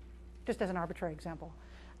 Just as an arbitrary example.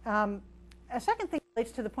 A second thing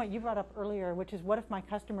relates to the point you brought up earlier, which is what if my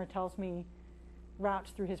customer tells me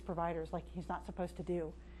routes through his providers like he's not supposed to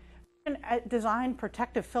do? You can design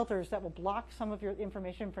protective filters that will block some of your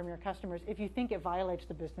information from your customers if you think it violates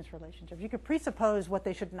the business relationship. You could presuppose what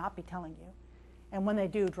they should not be telling you, and when they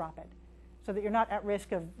do, drop it, so that you're not at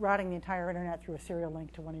risk of routing the entire internet through a serial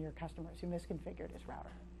link to one of your customers who misconfigured his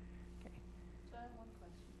router. Okay. So I have one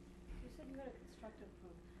question. You said you had a constructive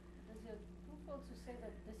proof. Does your proof also say that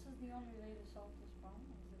this is the only way to solve this problem?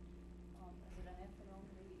 Is it an if and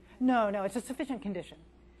only? No, it's a sufficient condition.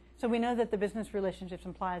 So we know that the business relationships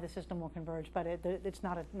imply the system will converge, but it's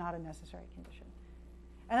not a necessary condition.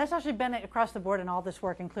 And that's actually been across the board in all this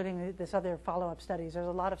work, including this other follow-up studies. There's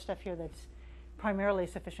a lot of stuff here that's primarily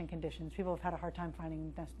sufficient conditions. People have had a hard time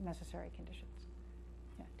finding necessary conditions.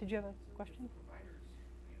 Yeah. Did you have a question?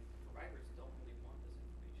 Providers don't really want this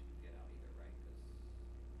information to get out either, right?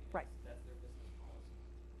 Because right. That's their business policy.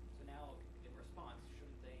 So now, in response,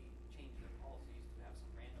 shouldn't they change their policies to have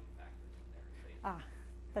some random factors in there? Say,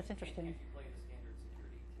 that's interesting. Can't you play the standard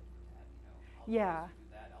security tip for tat? Yeah. I'll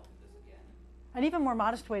do that. I'll do this again. An even more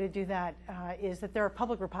modest way to do that is that there are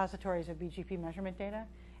public repositories of BGP measurement data,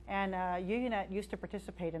 and UUNet used to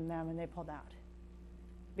participate in them, and they pulled out.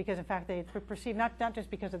 Because, in fact, they perceived, not just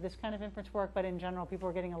because of this kind of inference work, but in general, people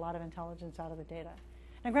were getting a lot of intelligence out of the data.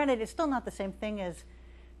 Now, granted, it's still not the same thing as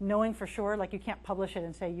knowing for sure, like you can't publish it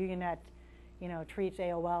and say UUNet treats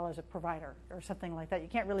AOL as a provider or something like that. You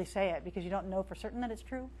can't really say it because you don't know for certain that it's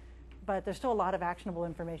true, but there's still a lot of actionable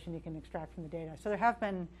information you can extract from the data. So there have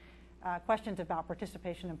been questions about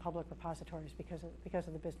participation in public repositories because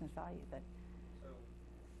of the business value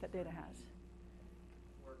that data has.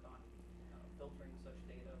 Work on filtering such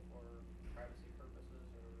data for privacy purposes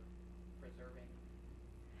or preserving?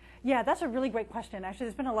 Yeah, that's a really great question. Actually,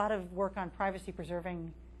 there's been a lot of work on privacy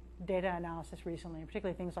preserving data analysis recently,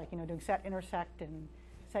 particularly things like doing set intersect and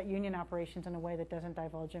set union operations in a way that doesn't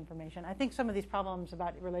divulge information. I think some of these problems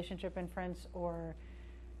about relationship inference or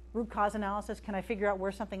root cause analysis, can I figure out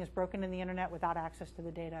where something is broken in the internet without access to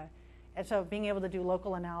the data? And so being able to do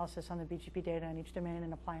local analysis on the BGP data in each domain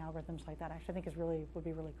and apply algorithms like that actually I think would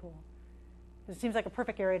be really cool. It seems like a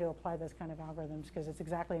perfect area to apply those kind of algorithms because it's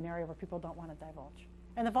exactly an area where people don't want to divulge.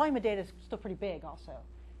 And the volume of data is still pretty big also.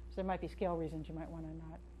 So there might be scale reasons you might want to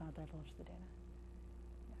not divulge the data.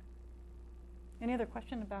 Yeah. Any other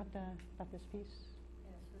question about this piece?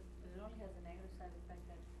 Yes, it only has a negative side effect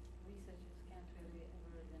that researchers can't really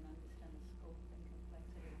ever then understand the scope and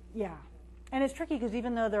complexity. Yeah. And it's tricky because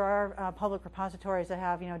even though there are public repositories that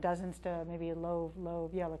have dozens to maybe like a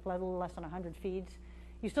little less than 100 feeds,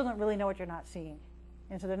 you still don't really know what you're not seeing,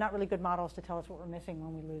 and so they're not really good models to tell us what we're missing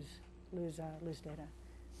when we lose data.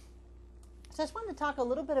 So I just wanted to talk a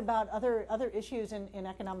little bit about other issues in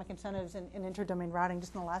economic incentives and in interdomain routing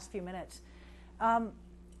just in the last few minutes.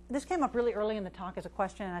 This came up really early in the talk as a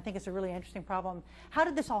question, and I think it's a really interesting problem. How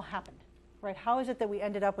did this all happen? Right? How is it that we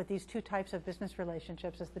ended up with these two types of business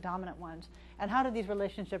relationships as the dominant ones? And how did these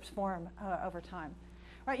relationships form over time?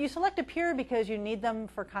 Right? You select a peer because you need them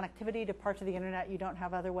for connectivity to parts of the internet you don't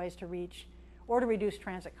have other ways to reach, or to reduce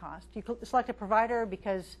transit cost. You select a provider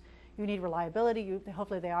because you need reliability.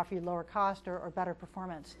 Hopefully they offer you lower cost or better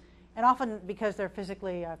performance. And often because they're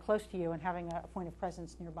physically close to you and having a point of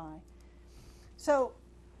presence nearby. So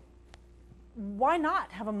why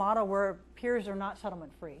not have a model where peers are not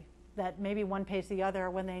settlement free? That maybe one pays the other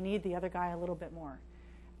when they need the other guy a little bit more.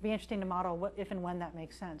 It'd be interesting to model what, if and when that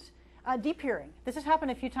makes sense. Depeering. This has happened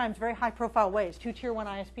a few times, very high profile ways. Two tier 1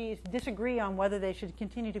 ISPs disagree on whether they should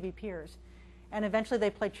continue to be peers. And eventually they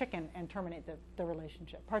play chicken and terminate the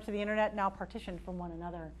relationship. Parts of the internet now partitioned from one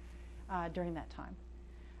another during that time.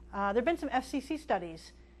 There have been some FCC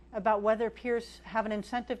studies about whether peers have an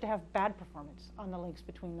incentive to have bad performance on the links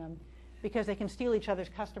between them because they can steal each other's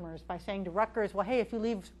customers by saying to Rutgers, well, hey, if you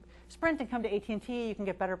leave Sprint and come to AT&T, you can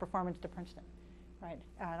get better performance to Princeton. Right?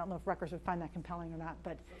 I don't know if Rutgers would find that compelling or not,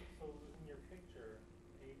 but So in your picture,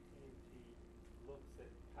 AT&T looks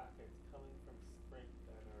at packets coming from Sprint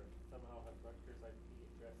that are somehow have Rutgers IP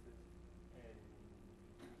addresses and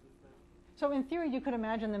uses them? So in theory, you could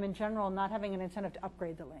imagine them in general not having an incentive to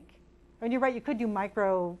upgrade the link. I mean, you're right, you could do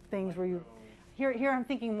micro things where you, here I'm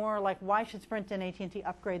thinking more like, why should Sprint and AT&T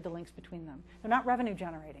upgrade the links between them? They're not revenue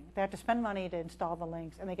generating. They have to spend money to install the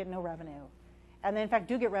links, and they get no revenue. And they, in fact,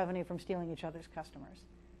 do get revenue from stealing each other's customers.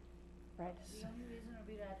 Right? The only reason would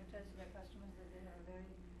be to advertise to their customers that they are very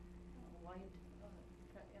wide,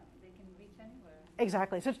 they can reach anywhere.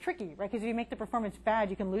 Exactly. So it's tricky, right? Because if you make the performance bad,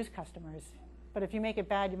 you can lose customers. But if you make it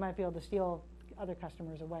bad, you might be able to steal other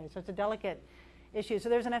customers away. So it's a delicate issue. So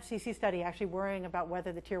there's an FCC study actually worrying about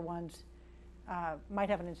whether the tier ones might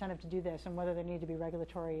have an incentive to do this and whether there need to be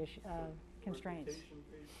regulatory constraints.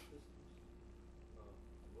 Reputation-based systems,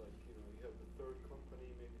 like, you have the third company,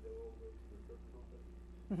 maybe they'll all go to the third company.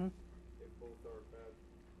 Mm-hmm. If both are bad.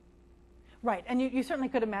 Right, and you certainly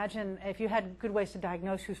could imagine if you had good ways to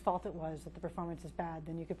diagnose whose fault it was that the performance is bad,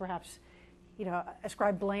 then you could perhaps,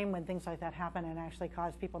 ascribe blame when things like that happen and actually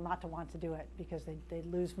cause people not to want to do it because they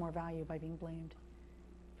lose more value by being blamed,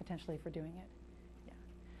 potentially, for doing it.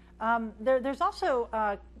 Yeah. There's also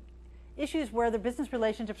issues where the business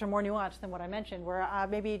relationships are more nuanced than what I mentioned, where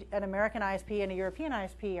maybe an American ISP and a European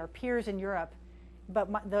ISP are peers in Europe,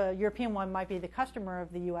 but the European one might be the customer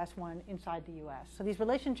of the US one inside the US. So these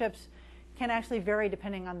relationships can actually vary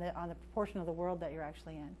depending on the proportion of the world that you're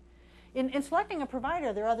actually in. In selecting a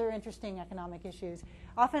provider, there are other interesting economic issues.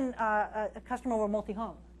 Often a customer will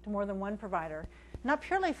multi-home to more than one provider, not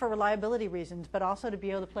purely for reliability reasons, but also to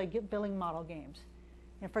be able to play billing model games.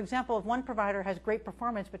 For example, if one provider has great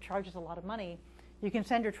performance but charges a lot of money, you can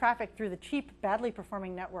send your traffic through the cheap, badly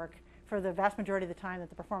performing network for the vast majority of the time that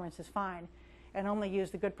the performance is fine, and only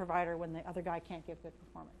use the good provider when the other guy can't give good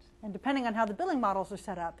performance. And depending on how the billing models are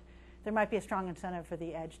set up, there might be a strong incentive for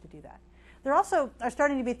the edge to do that. There also are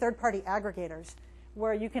starting to be third-party aggregators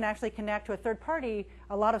where you can actually connect to a third party,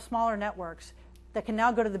 a lot of smaller networks that can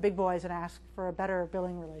now go to the big boys and ask for a better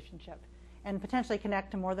billing relationship and potentially connect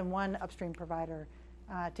to more than one upstream provider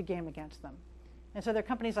to game against them. And so there are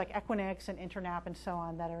companies like Equinix and Internap and so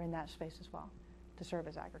on that are in that space as well to serve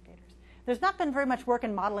as aggregators. There's not been very much work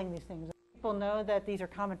in modeling these things. People know that these are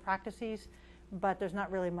common practices, but there's not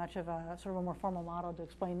really much of a sort of a more formal model to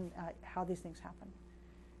explain how these things happen.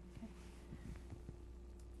 Okay.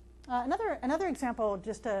 Another example,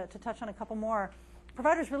 just to touch on a couple more,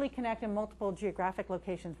 providers really connect in multiple geographic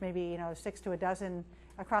locations, maybe 6 to a dozen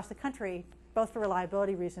across the country, both for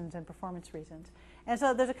reliability reasons and performance reasons. And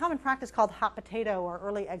so there's a common practice called hot potato or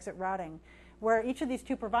early exit routing, where each of these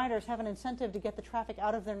two providers have an incentive to get the traffic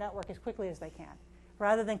out of their network as quickly as they can,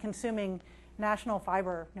 rather than consuming national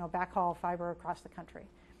fiber, backhaul fiber across the country.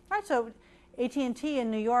 All right, so AT&T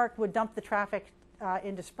in New York would dump the traffic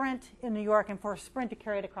into Sprint in New York and force Sprint to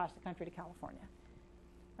carry it across the country to California.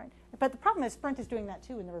 Right? But the problem is Sprint is doing that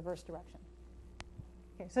too in the reverse direction.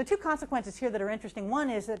 Okay, so two consequences here that are interesting.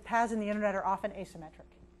 One is that paths in the internet are often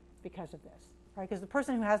asymmetric because of this, right? Because the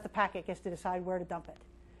person who has the packet gets to decide where to dump it.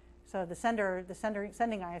 So the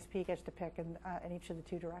sending ISP gets to pick in each of the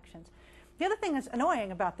two directions. The other thing that's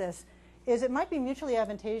annoying about this is it might be mutually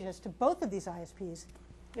advantageous to both of these ISPs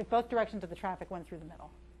if both directions of the traffic went through the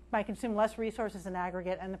middle. It might consume less resources in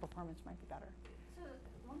aggregate, and the performance might be better. So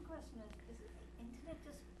one question is internet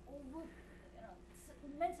just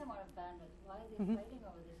immense amount of bandwidth? Why are they fighting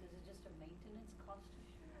over this? Is it just a maintenance cost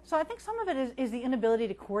issue? So I think some of it is the inability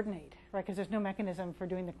to coordinate, right? Because there's no mechanism for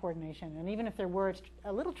doing the coordination. And even if there were, it's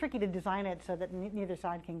a little tricky to design it so that neither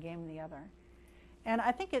side can game the other. And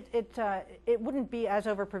I think it wouldn't be as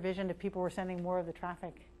over-provisioned if people were sending more of the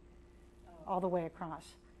traffic all the way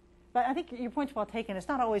across. But I think your point's well taken. It's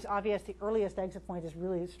not always obvious the earliest exit point is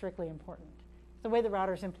really strictly important. It's the way the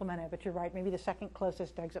routers implement it, but you're right. Maybe the second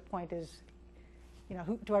closest exit point is,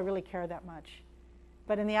 do I really care that much?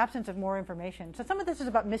 But in the absence of more information. So some of this is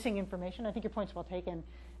about missing information. I think your point's well taken.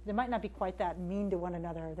 They might not be quite that mean to one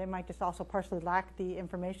another. They might just also partially lack the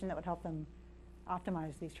information that would help them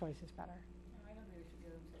optimize these choices better. I don't think we should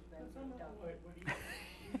give them such bad That's not what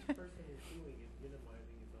each person is doing is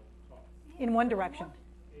minimizing his own costs. In one direction.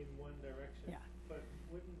 In one direction. Yeah. But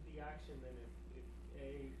wouldn't the action then, if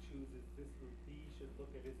A chooses this route, B should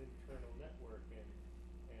look at his internal network and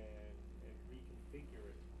reconfigure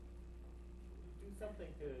it? Do something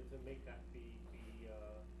to make that be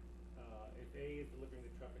if A is delivering the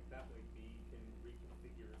traffic that way, B can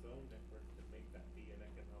reconfigure his own network to make that be an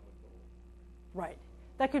economical. Right.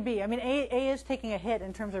 That could be. I mean, A is taking a hit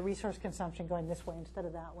in terms of resource consumption going this way instead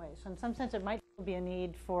of that way. So in some sense, it might be a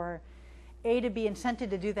need for A to be incented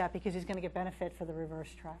to do that because he's going to get benefit for the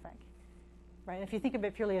reverse traffic. Right? And if you think of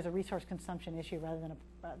it purely as a resource consumption issue rather than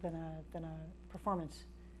a performance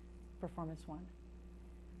one.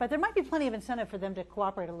 But there might be plenty of incentive for them to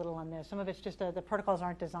cooperate a little on this. Some of it's just the protocols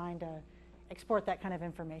aren't designed to export that kind of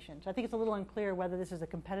information. So I think it's a little unclear whether this is a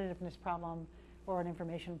competitiveness problem or an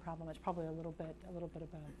information problem. It's probably a little bit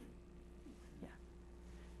of both. Yeah.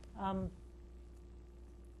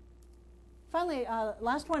 Finally,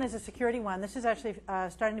 last one is a security one. This is actually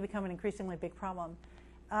starting to become an increasingly big problem.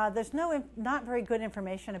 There's not very good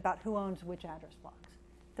information about who owns which address blocks.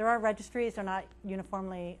 There are registries. They're not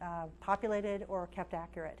uniformly populated or kept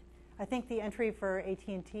accurate. I think the entry for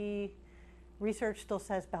AT&T research still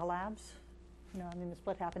says Bell Labs. I mean, the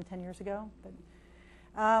split happened 10 years ago.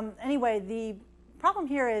 But anyway, the problem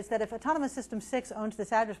here is that if Autonomous System 6 owns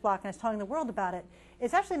this address block and is telling the world about it,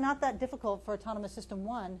 it's actually not that difficult for Autonomous System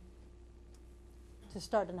 1 to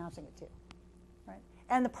start announcing it to. Right?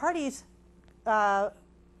 And the parties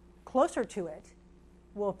closer to it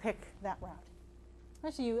will pick that route.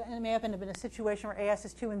 Right, so you may happen to be in a situation where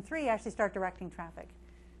ASes 2 and 3 actually start directing traffic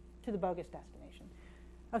to the bogus destination.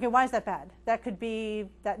 Okay, why is that bad? That could be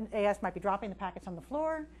that AS might be dropping the packets on the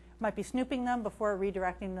floor, might be snooping them before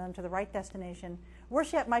redirecting them to the right destination.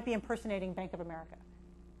 Worse yet, might be impersonating Bank of America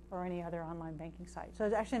or any other online banking site.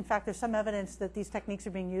 So actually, in fact, there's some evidence that these techniques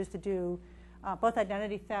are being used to do both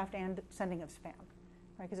identity theft and sending of spam.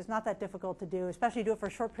 Right? Because it's not that difficult to do, especially do it for a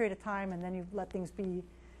short period of time and then you let things be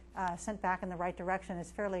sent back in the right direction.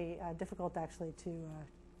 It's fairly difficult actually to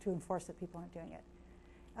enforce that people aren't doing it.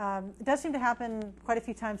 It does seem to happen quite a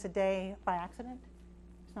few times a day by accident.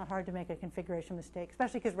 It's not hard to make a configuration mistake,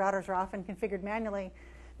 especially because routers are often configured manually.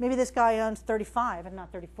 Maybe this guy owns 35 and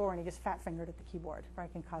not 34, and he just fat-fingered at the keyboard. Right?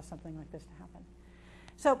 It can cause something like this to happen.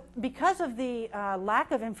 So because of the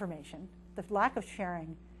lack of information, the lack of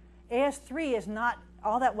sharing, AS3 is not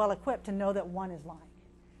all that well equipped to know that 1 is lying.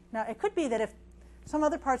 Now, it could be that if some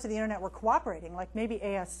other parts of the internet were cooperating, like maybe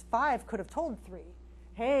AS5 could have told 3,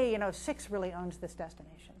 hey, 6 really owns this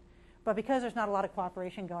destination. But because there's not a lot of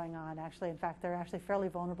cooperation going on, actually, in fact, they're actually fairly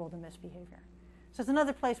vulnerable to misbehavior. So it's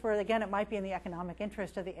another place where, again, it might be in the economic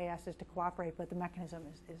interest of the ASes to cooperate, but the mechanism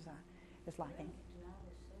is lacking.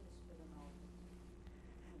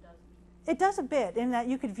 It does a bit, in that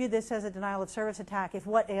you could view this as a denial of service attack if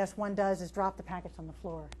what AS1 does is drop the packets on the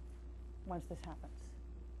floor once this happens.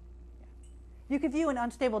 You could view an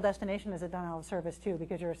unstable destination as a denial of service too,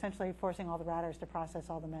 because you're essentially forcing all the routers to process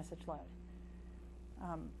all the message load.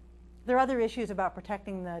 There are other issues about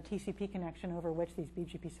protecting the TCP connection over which these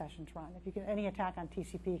BGP sessions run. Any attack on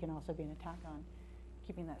TCP can also be an attack on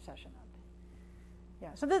keeping that session up.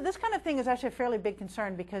 Yeah. So this kind of thing is actually a fairly big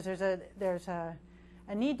concern because there's a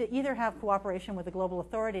need to either have cooperation with the global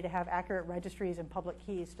authority to have accurate registries and public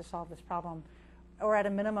keys to solve this problem, or at a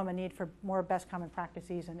minimum a need for more best common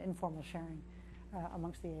practices and informal sharing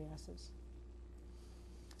amongst the ASes.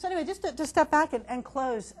 So anyway, just to step back and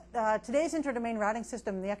close, today's interdomain routing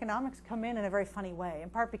system, the economics come in a very funny way, in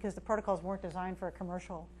part because the protocols weren't designed for a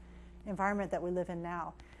commercial environment that we live in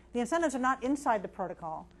now. The incentives are not inside the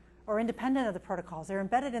protocol or independent of the protocols. They're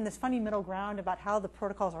embedded in this funny middle ground about how the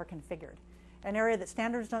protocols are configured, an area that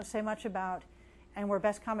standards don't say much about, and where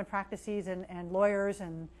best common practices and lawyers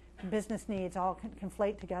and business needs all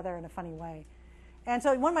conflate together in a funny way. And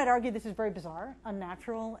so one might argue this is very bizarre,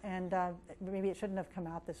 unnatural, and maybe it shouldn't have come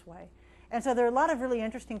out this way. And so there are a lot of really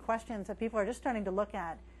interesting questions that people are just starting to look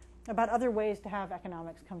at about other ways to have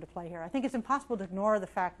economics come to play here. I think it's impossible to ignore the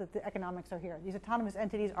fact that the economics are here. These autonomous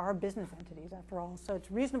entities are business entities, after all, so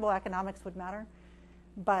it's reasonable economics would matter,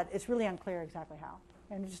 but it's really unclear exactly how.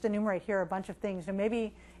 And just enumerate here a bunch of things. And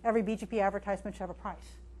maybe every BGP advertisement should have a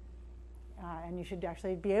price. And you should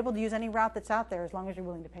actually be able to use any route that's out there as long as you're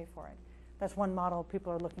willing to pay for it. That's one model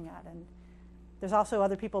people are looking at. And there's also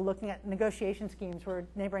other people looking at negotiation schemes where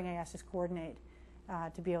neighboring ASes coordinate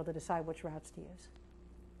to be able to decide which routes to use.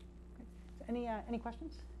 So any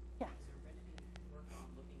questions? Yeah. Has there been any work on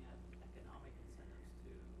looking at economic incentives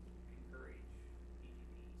to encourage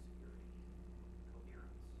BGP security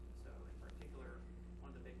coherence? So in particular, one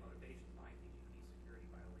of the big motivations behind BGP security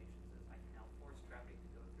violations is I can now force traffic to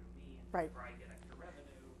go through me and Right. where I get extra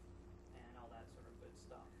revenue and all that sort of good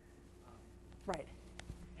stuff. Right.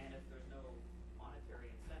 And if there's no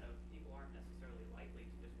monetary incentive, people aren't necessarily likely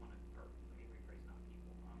to just want to, or let me rephrase, not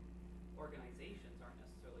people, organizations aren't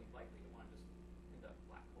necessarily likely to want to just conduct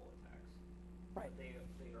black hole attacks. Right. But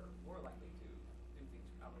they are more likely to do things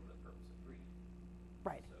out of the purpose of greed.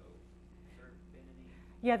 Right. So has there been any?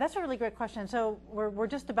 Yeah, that's a really great question. So we're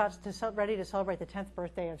just about ready to celebrate the 10th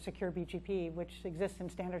birthday of Secure BGP, which exists in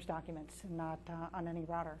standards documents and not on any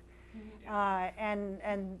router. Mm-hmm.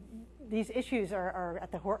 And these issues are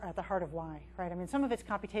at the heart of why, right? I mean, some of it's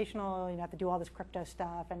computational. You have to do all this crypto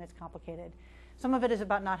stuff, and it's complicated. Some of it is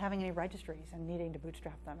about not having any registries and needing to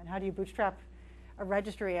bootstrap them. And how do you bootstrap a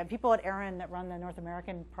registry? And people at Aaron that run the North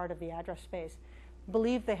American part of the address space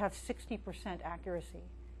believe they have 60% accuracy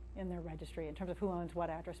in their registry in terms of who owns what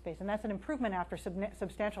address space. And that's an improvement after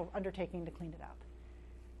substantial undertaking to clean it up.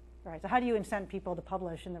 All right, so how do you incent people to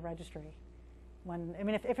publish in the registry? When, I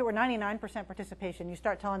mean, if it were 99% participation, you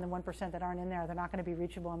start telling the 1% that aren't in there, they're not going to be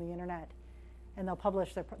reachable on the internet, and they'll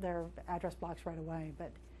publish their address blocks right away.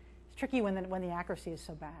 But it's tricky when the accuracy is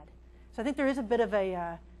so bad. So I think there is a bit of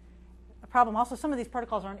a problem. Also, some of these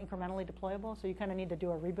protocols aren't incrementally deployable, so you kind of need to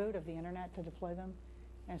do a reboot of the internet to deploy them.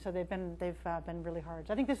 And so they've been really hard.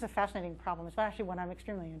 So I think this is a fascinating problem. It's actually one I'm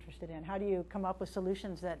extremely interested in. How do you come up with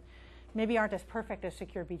solutions that maybe aren't as perfect as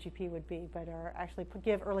secure BGP would be, but are actually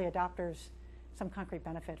give early adopters some concrete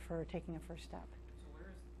benefit for taking a first step? So where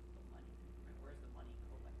is the money? Right? Where is the money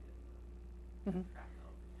collected or tracked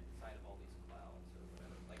of inside of all these clouds or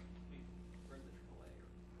whatever? Like, where's the AAA or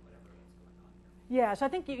whatever that's going on here? Yeah, so I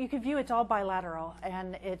think you could view it's all bilateral,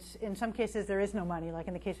 and it's in some cases there is no money, like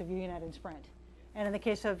in the case of UNet and Sprint. And in the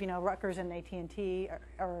case of Rutgers and AT&T,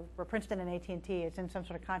 or Princeton and AT&T, it's in some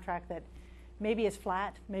sort of contract that maybe is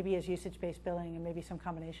flat, maybe is usage-based billing, and maybe some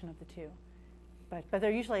combination of the two. But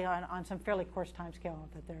they're usually on some fairly coarse time scale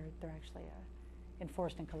that they're actually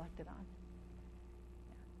enforced and collected on.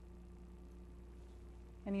 Yeah.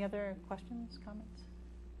 Any other questions, comments?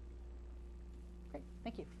 Great,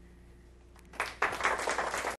 thank you.